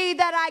of me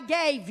that I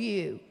gave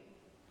you?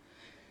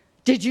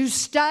 Did you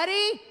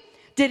study?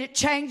 Did it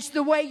change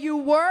the way you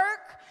work?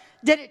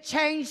 Did it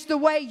change the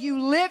way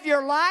you live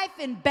your life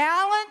in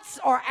balance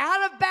or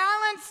out of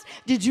balance?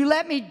 Did you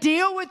let me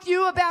deal with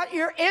you about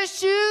your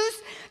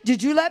issues?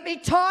 Did you let me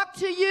talk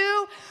to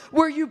you?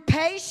 Were you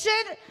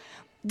patient?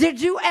 Did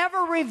you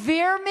ever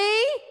revere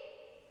me?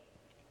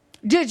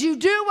 Did you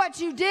do what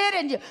you did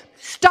and you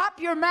stop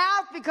your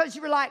mouth because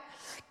you were like,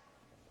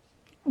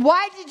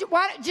 why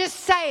just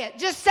say it.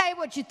 Just say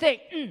what you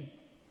think.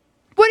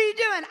 What are you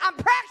doing? I'm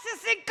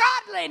practicing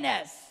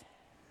godliness.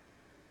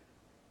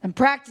 I'm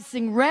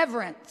practicing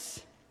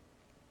reverence.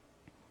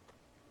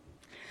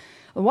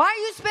 Why are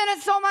you spending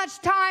so much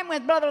time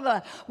with blah, blah,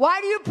 blah? Why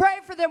do you pray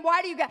for them?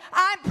 Why do you get?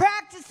 I'm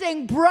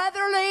practicing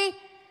brotherly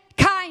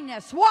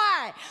kindness.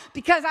 Why?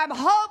 Because I'm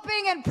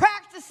hoping and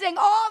practicing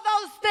all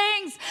those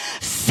things.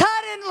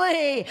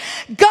 Suddenly,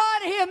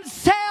 God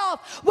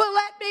himself will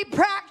let me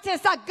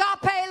practice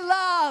agape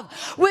love,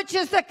 which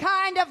is the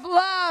kind of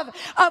love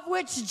of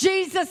which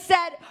Jesus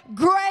said,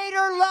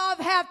 greater love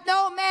hath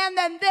no man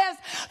than this.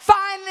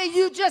 Finally,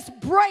 you just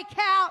break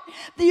out.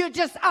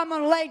 I'm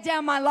going to lay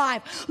down my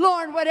life.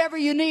 Lord, whatever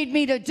you need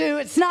me to do,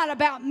 it's not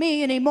about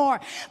me anymore.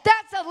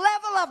 That's a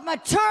level of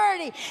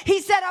maturity.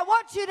 He said, I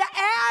want you to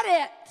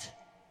add it.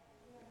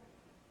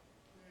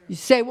 You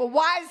say, well,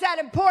 why is that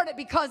important?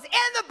 Because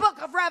in the book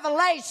of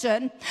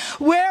Revelation,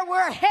 where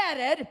we're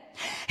headed,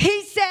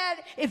 he said,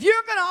 if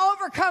you're going to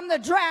overcome the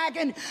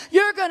dragon,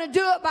 you're going to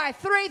do it by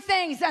 3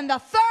 things. And the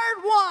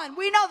third one,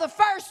 we know the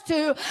first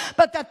 2,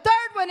 but the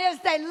third one is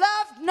they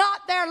loved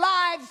not their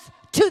lives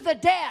to the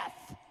death.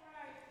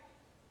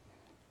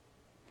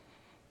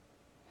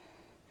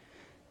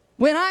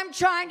 When I'm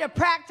trying to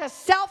practice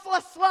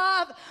selfless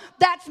love,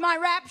 that's my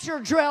rapture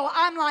drill.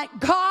 I'm like,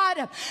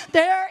 God,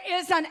 there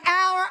is an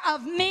hour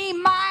of me,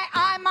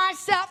 I,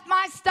 myself,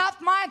 my stuff,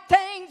 my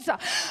things.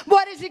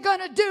 What is he going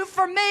to do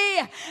for me?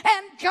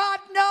 And God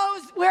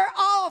knows we're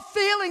all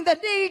feeling the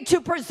need to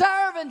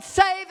preserve and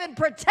save and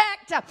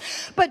protect.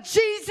 But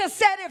Jesus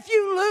said, if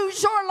you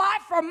lose your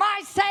life for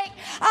my sake,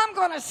 I'm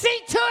going to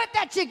see to it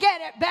that you get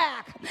it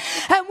back.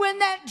 And when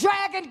that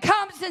dragon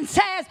comes and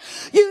says,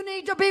 you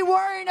need to be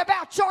worrying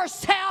about yourself,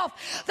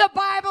 the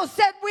Bible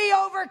said we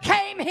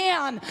overcame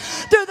him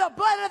through the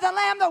blood of the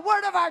Lamb, the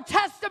word of our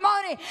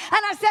testimony. And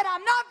I said,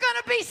 I'm not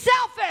going to be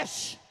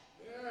selfish.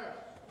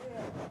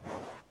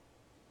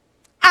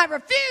 I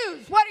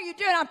refuse. What are you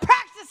doing? I'm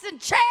practicing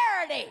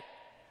charity.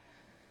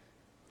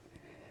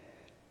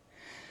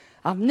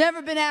 I've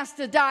never been asked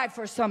to die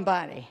for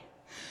somebody,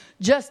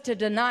 just to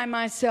deny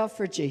myself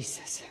for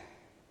Jesus.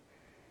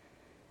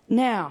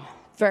 Now,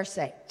 verse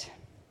 8.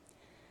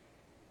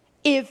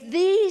 If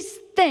these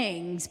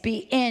things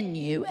be in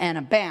you and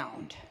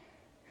abound,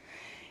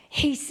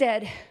 he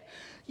said,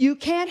 you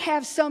can't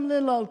have some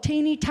little old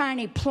teeny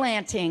tiny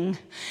planting.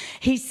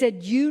 He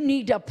said, you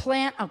need to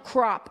plant a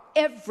crop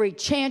every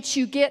chance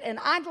you get. And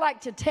I'd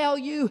like to tell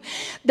you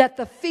that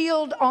the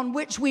field on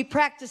which we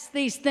practice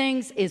these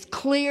things is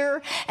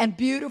clear and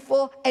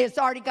beautiful. It's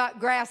already got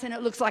grass and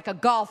it looks like a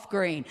golf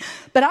green.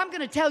 But I'm going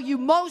to tell you,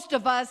 most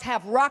of us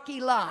have rocky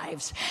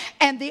lives.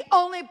 And the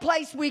only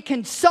place we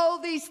can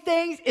sow these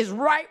things is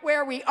right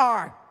where we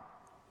are.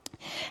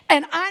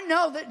 And I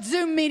know that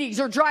Zoom meetings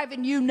are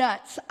driving you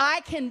nuts.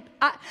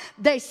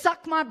 They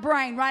suck my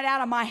brain right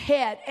out of my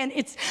head, and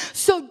it's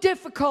so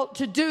difficult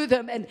to do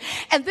them. And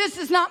this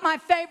is not my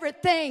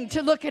favorite thing,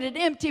 to look at an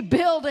empty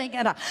building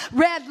and a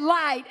red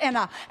light and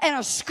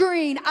a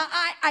screen.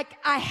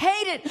 I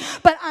hate it,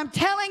 but I'm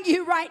telling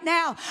you right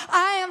now,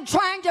 I am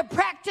trying to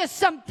practice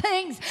some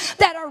things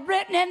that are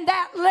written in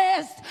that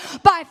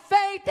list by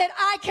faith that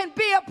I can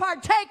be a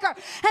partaker. And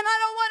I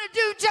don't want to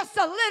do just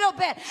a little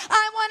bit.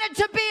 I want it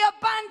to be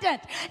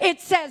abundant.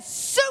 It says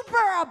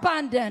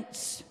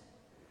superabundance.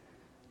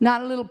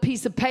 Not a little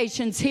piece of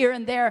patience here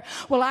and there.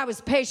 Well, I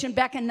was patient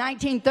back in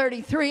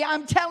 1933.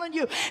 I'm telling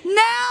you,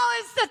 now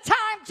is the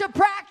time to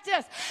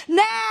practice.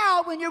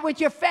 Now, when you're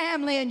with your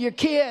family and your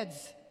kids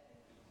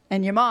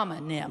and your mama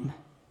and them.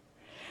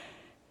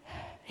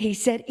 He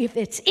said, if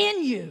it's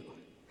in you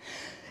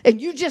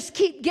and you just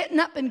keep getting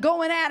up and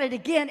going at it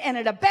again and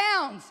it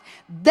abounds,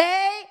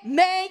 they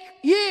make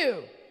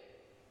you.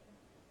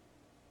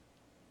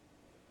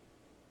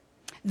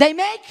 They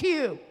make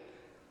you.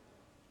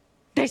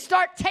 They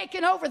start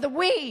taking over the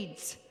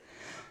weeds.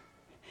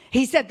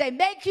 He said, they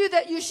make you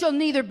that you shall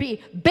neither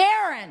be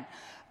barren.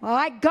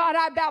 My God,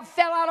 I about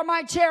fell out of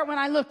my chair when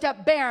I looked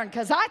up barren,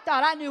 because I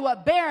thought I knew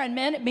what barren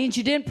meant. It means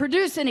you didn't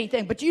produce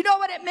anything. But you know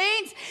what it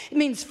means? It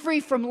means free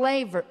from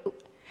labor,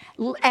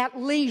 at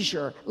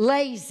leisure,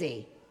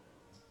 lazy.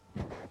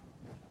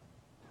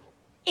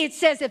 it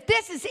says if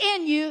this is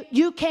in you,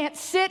 you can't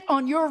sit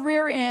on your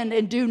rear end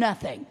and do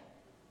nothing.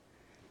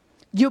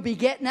 You'll be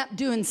getting up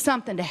doing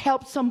something to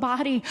help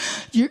somebody.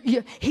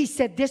 He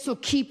said this will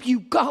keep you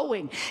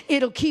going.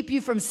 It'll keep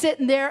you from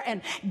sitting there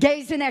and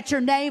gazing at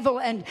your navel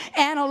and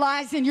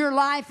analyzing your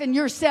life and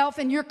yourself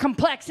and your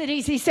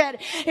complexities. He said,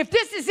 if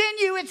this is in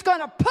you, it's going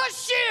to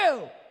push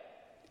you.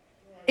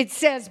 It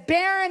says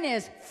barren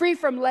is free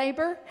from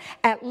labor,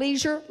 at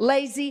leisure,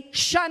 lazy,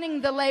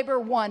 shunning the labor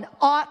one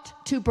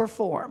ought to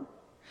perform.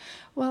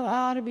 Well,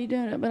 I ought to be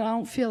doing it, but I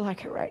don't feel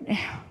like it right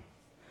now.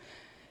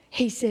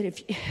 He said,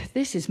 if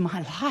this is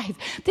my life,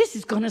 this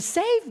is going to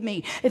save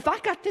me. If I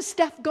got this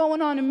stuff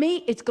going on in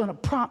me, it's going to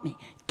prompt me.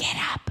 Get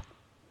up,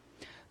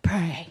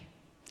 pray,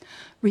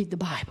 read the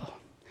Bible,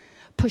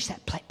 push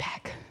that plate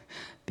back,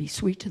 be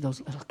sweet to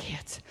those little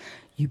kids.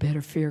 You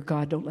better fear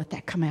God. Don't let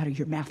that come out of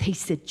your mouth. He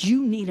said,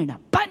 you need an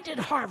abundant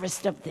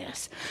harvest of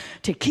this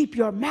to keep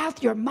your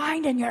mouth, your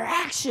mind, and your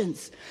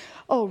actions.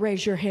 Oh,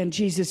 raise your hand.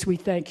 Jesus, we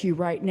thank you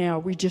right now.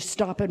 We just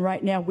stopping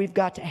right now. We've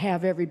got to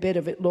have every bit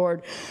of it,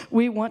 Lord.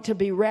 We want to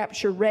be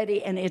rapture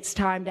ready, and it's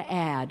time to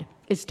add.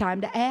 It's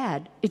time to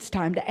add. It's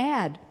time to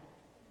add.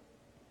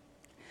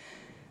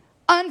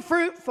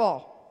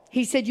 Unfruitful.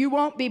 He said, you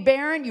won't be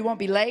barren, you won't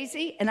be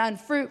lazy, and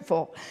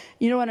unfruitful.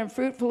 You know what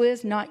unfruitful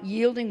is? Not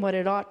yielding what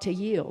it ought to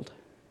yield.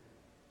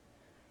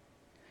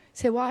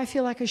 Say, well, I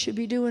feel like I should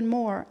be doing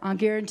more. I'll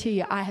guarantee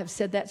you, I have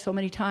said that so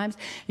many times.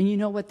 And you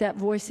know what that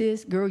voice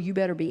is? Girl, you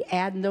better be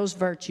adding those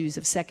virtues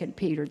of 2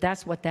 Peter.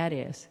 That's what that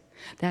is.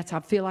 That's, I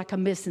feel like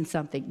I'm missing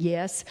something.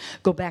 Yes,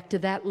 go back to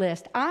that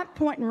list. I'm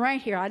pointing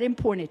right here. I didn't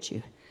point at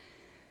you.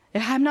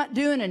 If I'm not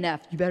doing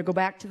enough, you better go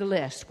back to the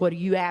list. What are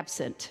you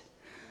absent?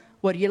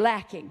 What are you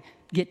lacking?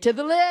 Get to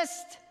the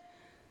list.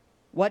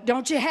 What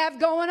don't you have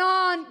going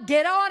on?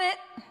 Get on it.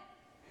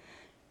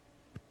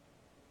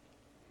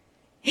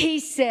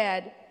 He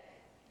said,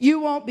 you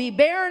won't be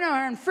barren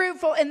or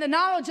unfruitful in the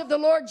knowledge of the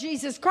Lord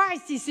Jesus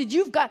Christ. He said,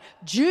 you've got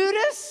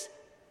Judas,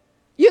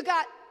 you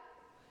got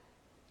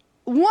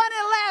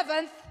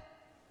 1/11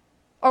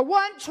 or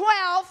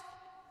 1/12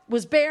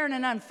 was barren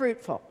and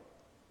unfruitful.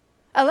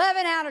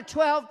 11 out of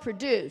 12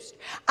 produced.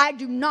 I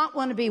do not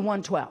want to be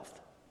 1/12.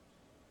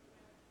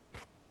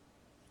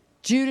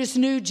 Judas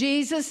knew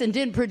Jesus and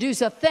didn't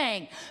produce a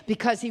thing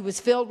because he was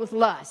filled with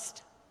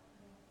lust.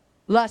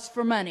 Lust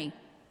for money.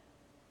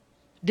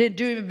 Didn't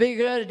do him big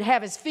good to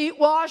have his feet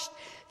washed,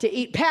 to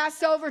eat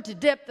Passover, to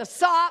dip the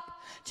sop,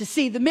 to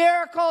see the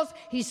miracles.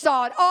 He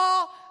saw it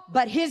all,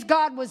 but his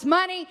God was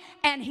money,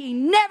 and he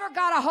never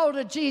got a hold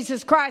of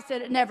Jesus Christ,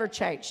 and it never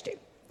changed him.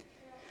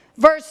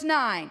 Verse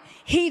 9,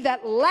 he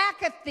that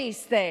lacketh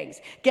these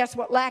things, guess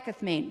what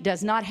lacketh mean?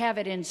 Does not have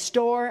it in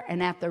store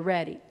and at the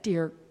ready.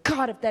 Dear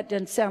God, if that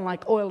doesn't sound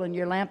like oil in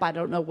your lamp, I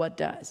don't know what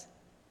does.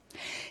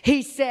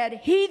 He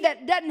said, he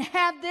that doesn't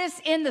have this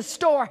in the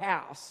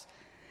storehouse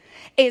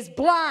is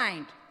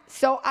blind.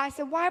 So I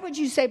said, why would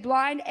you say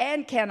blind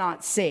and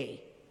cannot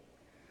see?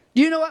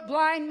 Do you know what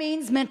blind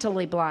means?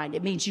 Mentally blind.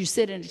 It means you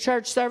sit in a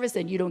church service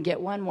and you don't get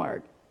one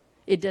word.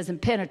 It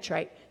doesn't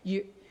penetrate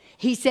you.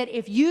 He said,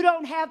 if you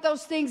don't have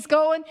those things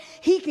going,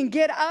 he can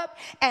get up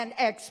and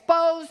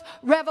expose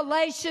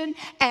revelation,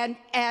 and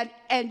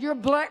your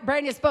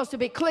brain is supposed to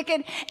be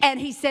clicking. And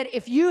he said,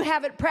 if you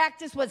haven't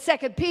practiced what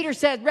 2 Peter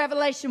said,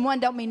 Revelation 1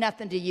 don't mean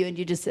nothing to you, and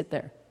you just sit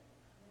there.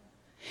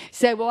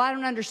 Say, well, I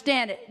don't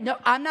understand it. No,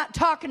 I'm not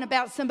talking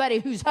about somebody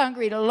who's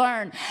hungry to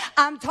learn.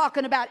 I'm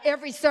talking about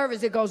every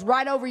service that goes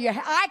right over your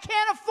head. I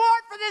can't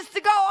afford for this to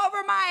go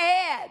over my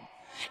head.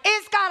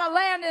 It's got to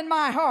land in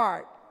my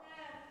heart.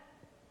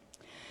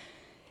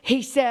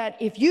 He said,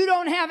 if you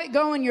don't have it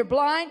going, you're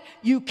blind,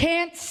 you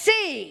can't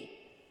see.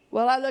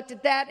 Well, I looked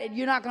at that, and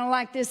you're not going to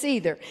like this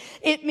either.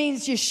 It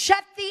means you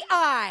shut the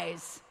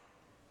eyes.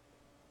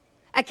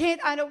 I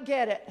don't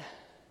get it.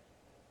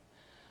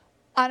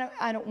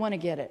 I don't want to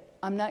get it.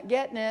 I'm not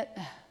getting it.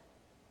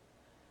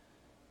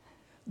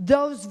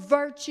 Those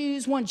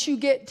virtues, once you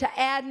get to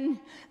adding,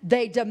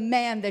 they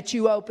demand that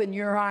you open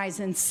your eyes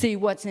and see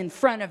what's in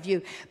front of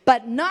you.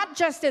 But not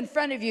just in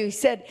front of you. He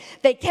said,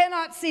 they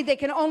cannot see, they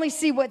can only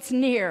see what's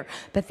near,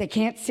 but they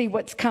can't see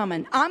what's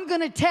coming. I'm going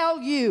to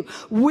tell you,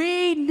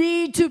 we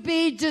need to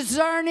be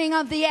discerning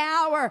of the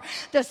hour.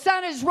 The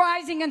sun is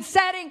rising and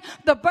setting,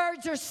 the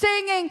birds are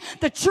singing,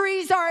 the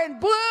trees are in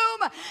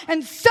bloom,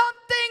 and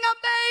something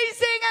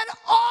amazing and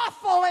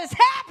awful is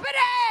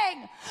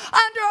happening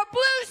under a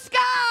blue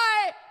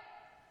sky.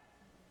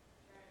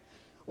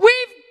 We've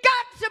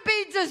got to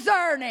be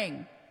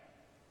discerning.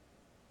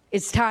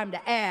 It's time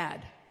to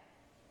add.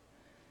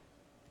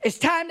 It's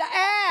time to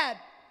add.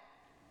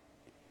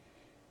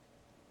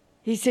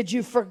 He said,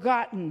 you've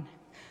forgotten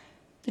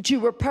that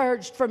you were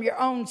purged from your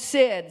own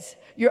sins,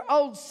 your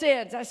old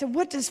sins. I said,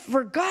 what does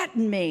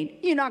forgotten mean?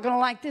 You're not going to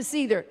like this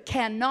either.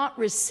 Cannot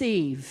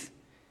receive.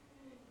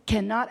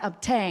 Cannot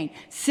obtain.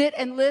 Sit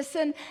and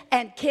listen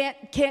and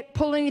can't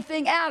pull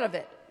anything out of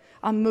it.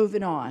 I'm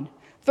moving on.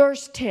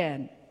 Verse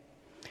 10.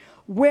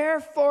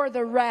 Wherefore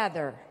the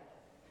rather,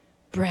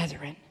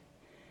 brethren,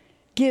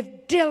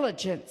 give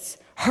diligence,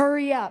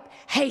 Hurry up,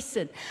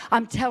 hasten.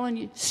 I'm telling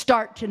you,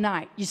 start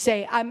tonight. You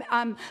say,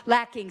 I'm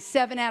lacking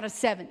 7 out of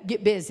 7.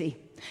 Get busy.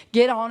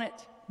 Get on it.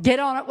 Get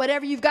on it.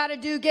 Whatever you've got to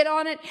do, get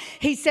on it.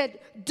 He said,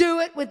 do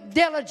it with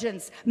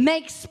diligence.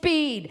 Make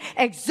speed.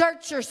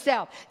 Exert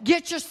yourself.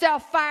 Get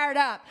yourself fired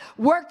up.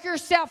 Work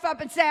yourself up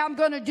and say, I'm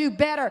going to do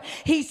better.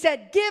 He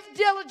said, give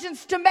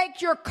diligence to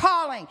make your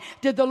calling.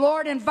 Did the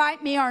Lord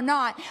invite me or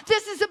not?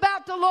 This is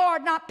about the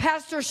Lord, not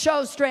Pastor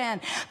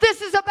Showstrand.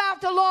 This is about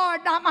the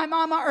Lord, not my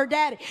mama or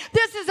daddy.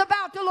 This is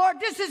about the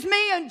Lord. This is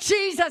me and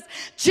Jesus.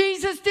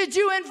 Jesus, did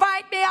you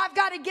invite me? I've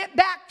got to get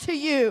back to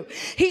you.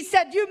 He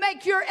said, you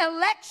make your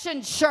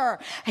election sure.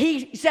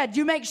 He said,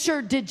 you make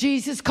sure, did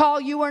Jesus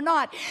call you or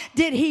not?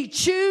 Did he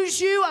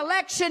choose you?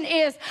 Election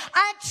is,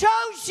 I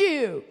chose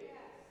you.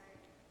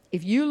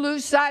 If you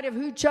lose sight of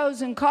who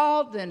chose and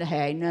called, then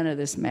hey, none of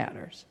this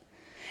matters.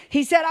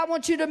 He said, I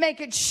want you to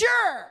make it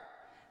sure.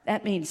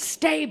 That means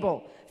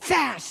stable,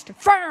 fast,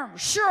 firm,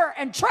 sure,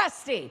 and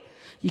trusty.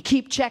 You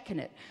keep checking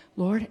it.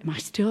 Lord, am I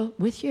still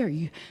with you? Are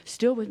you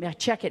still with me? I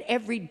check it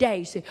every day.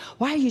 You say,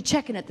 why are you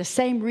checking it? The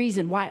same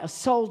reason why a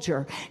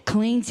soldier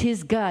cleans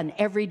his gun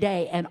every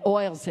day and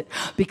oils it.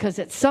 Because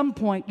at some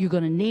point, you're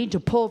going to need to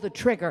pull the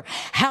trigger.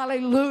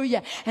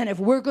 Hallelujah. And if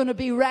we're going to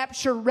be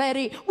rapture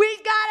ready,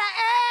 we've got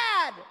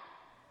to add.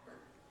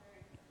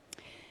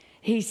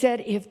 He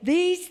said, if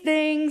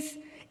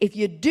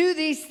you do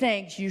these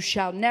things, you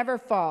shall never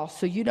fall.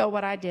 So you know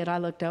what I did? I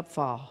looked up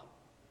fall.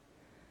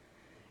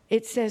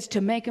 It says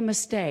to make a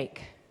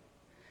mistake,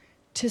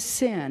 to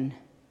sin,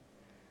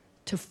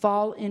 to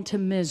fall into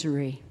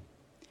misery,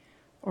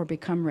 or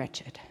become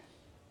wretched.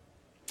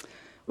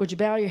 Would you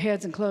bow your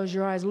heads and close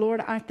your eyes? Lord,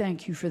 I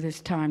thank you for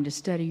this time to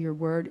study your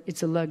word.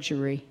 It's a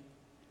luxury.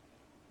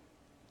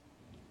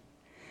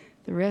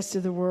 The rest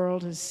of the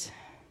world is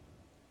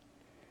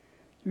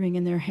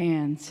wringing their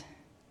hands.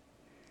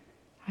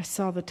 I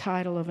saw the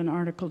title of an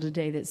article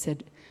today that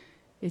said,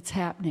 it's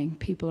happening.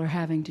 People are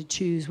having to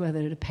choose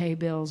whether to pay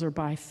bills or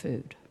buy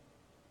food.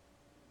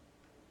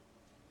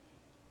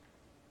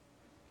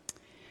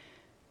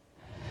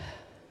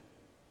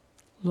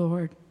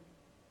 Lord,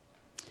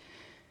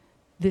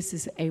 this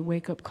is a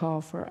wake-up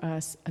call for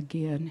us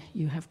again.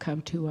 You have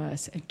come to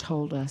us and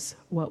told us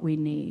what we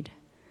need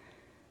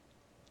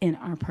in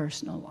our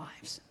personal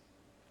lives.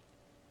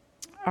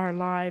 Our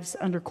lives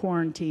under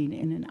quarantine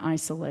and in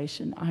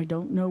isolation. I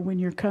don't know when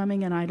you're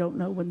coming, and I don't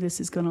know when this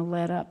is going to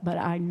let up, but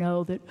I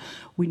know that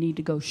we need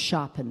to go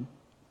shopping.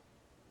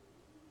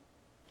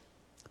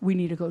 We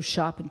need to go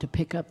shopping to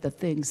pick up the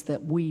things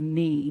that we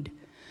need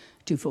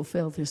to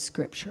fulfill this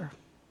scripture.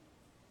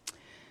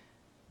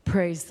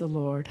 Praise the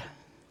Lord.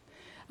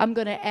 I'm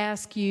going to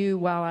ask you,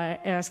 while I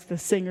ask the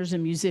singers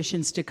and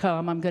musicians to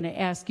come, I'm going to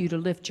ask you to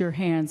lift your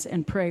hands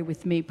and pray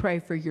with me. Pray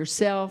for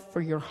yourself,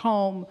 for your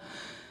home,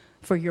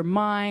 for your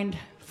mind,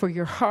 for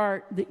your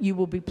heart, that you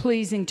will be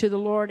pleasing to the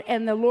Lord.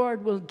 And the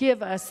Lord will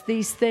give us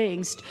these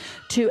things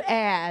to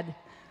add.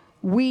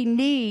 We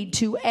need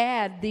to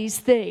add these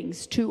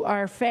things to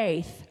our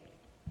faith.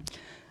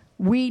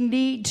 We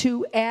need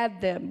to add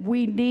them.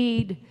 We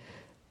need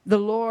the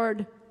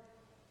Lord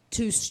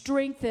to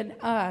strengthen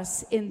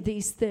us in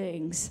these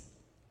things.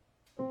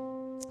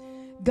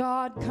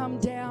 God, come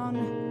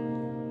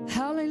down.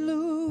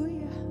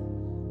 Hallelujah.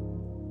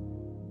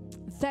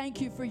 Thank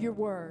you for your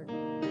word.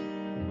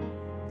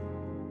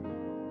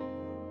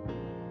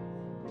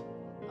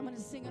 I'm going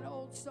to sing an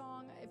old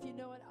song. If you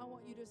know it, I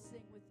want you to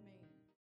sing with me.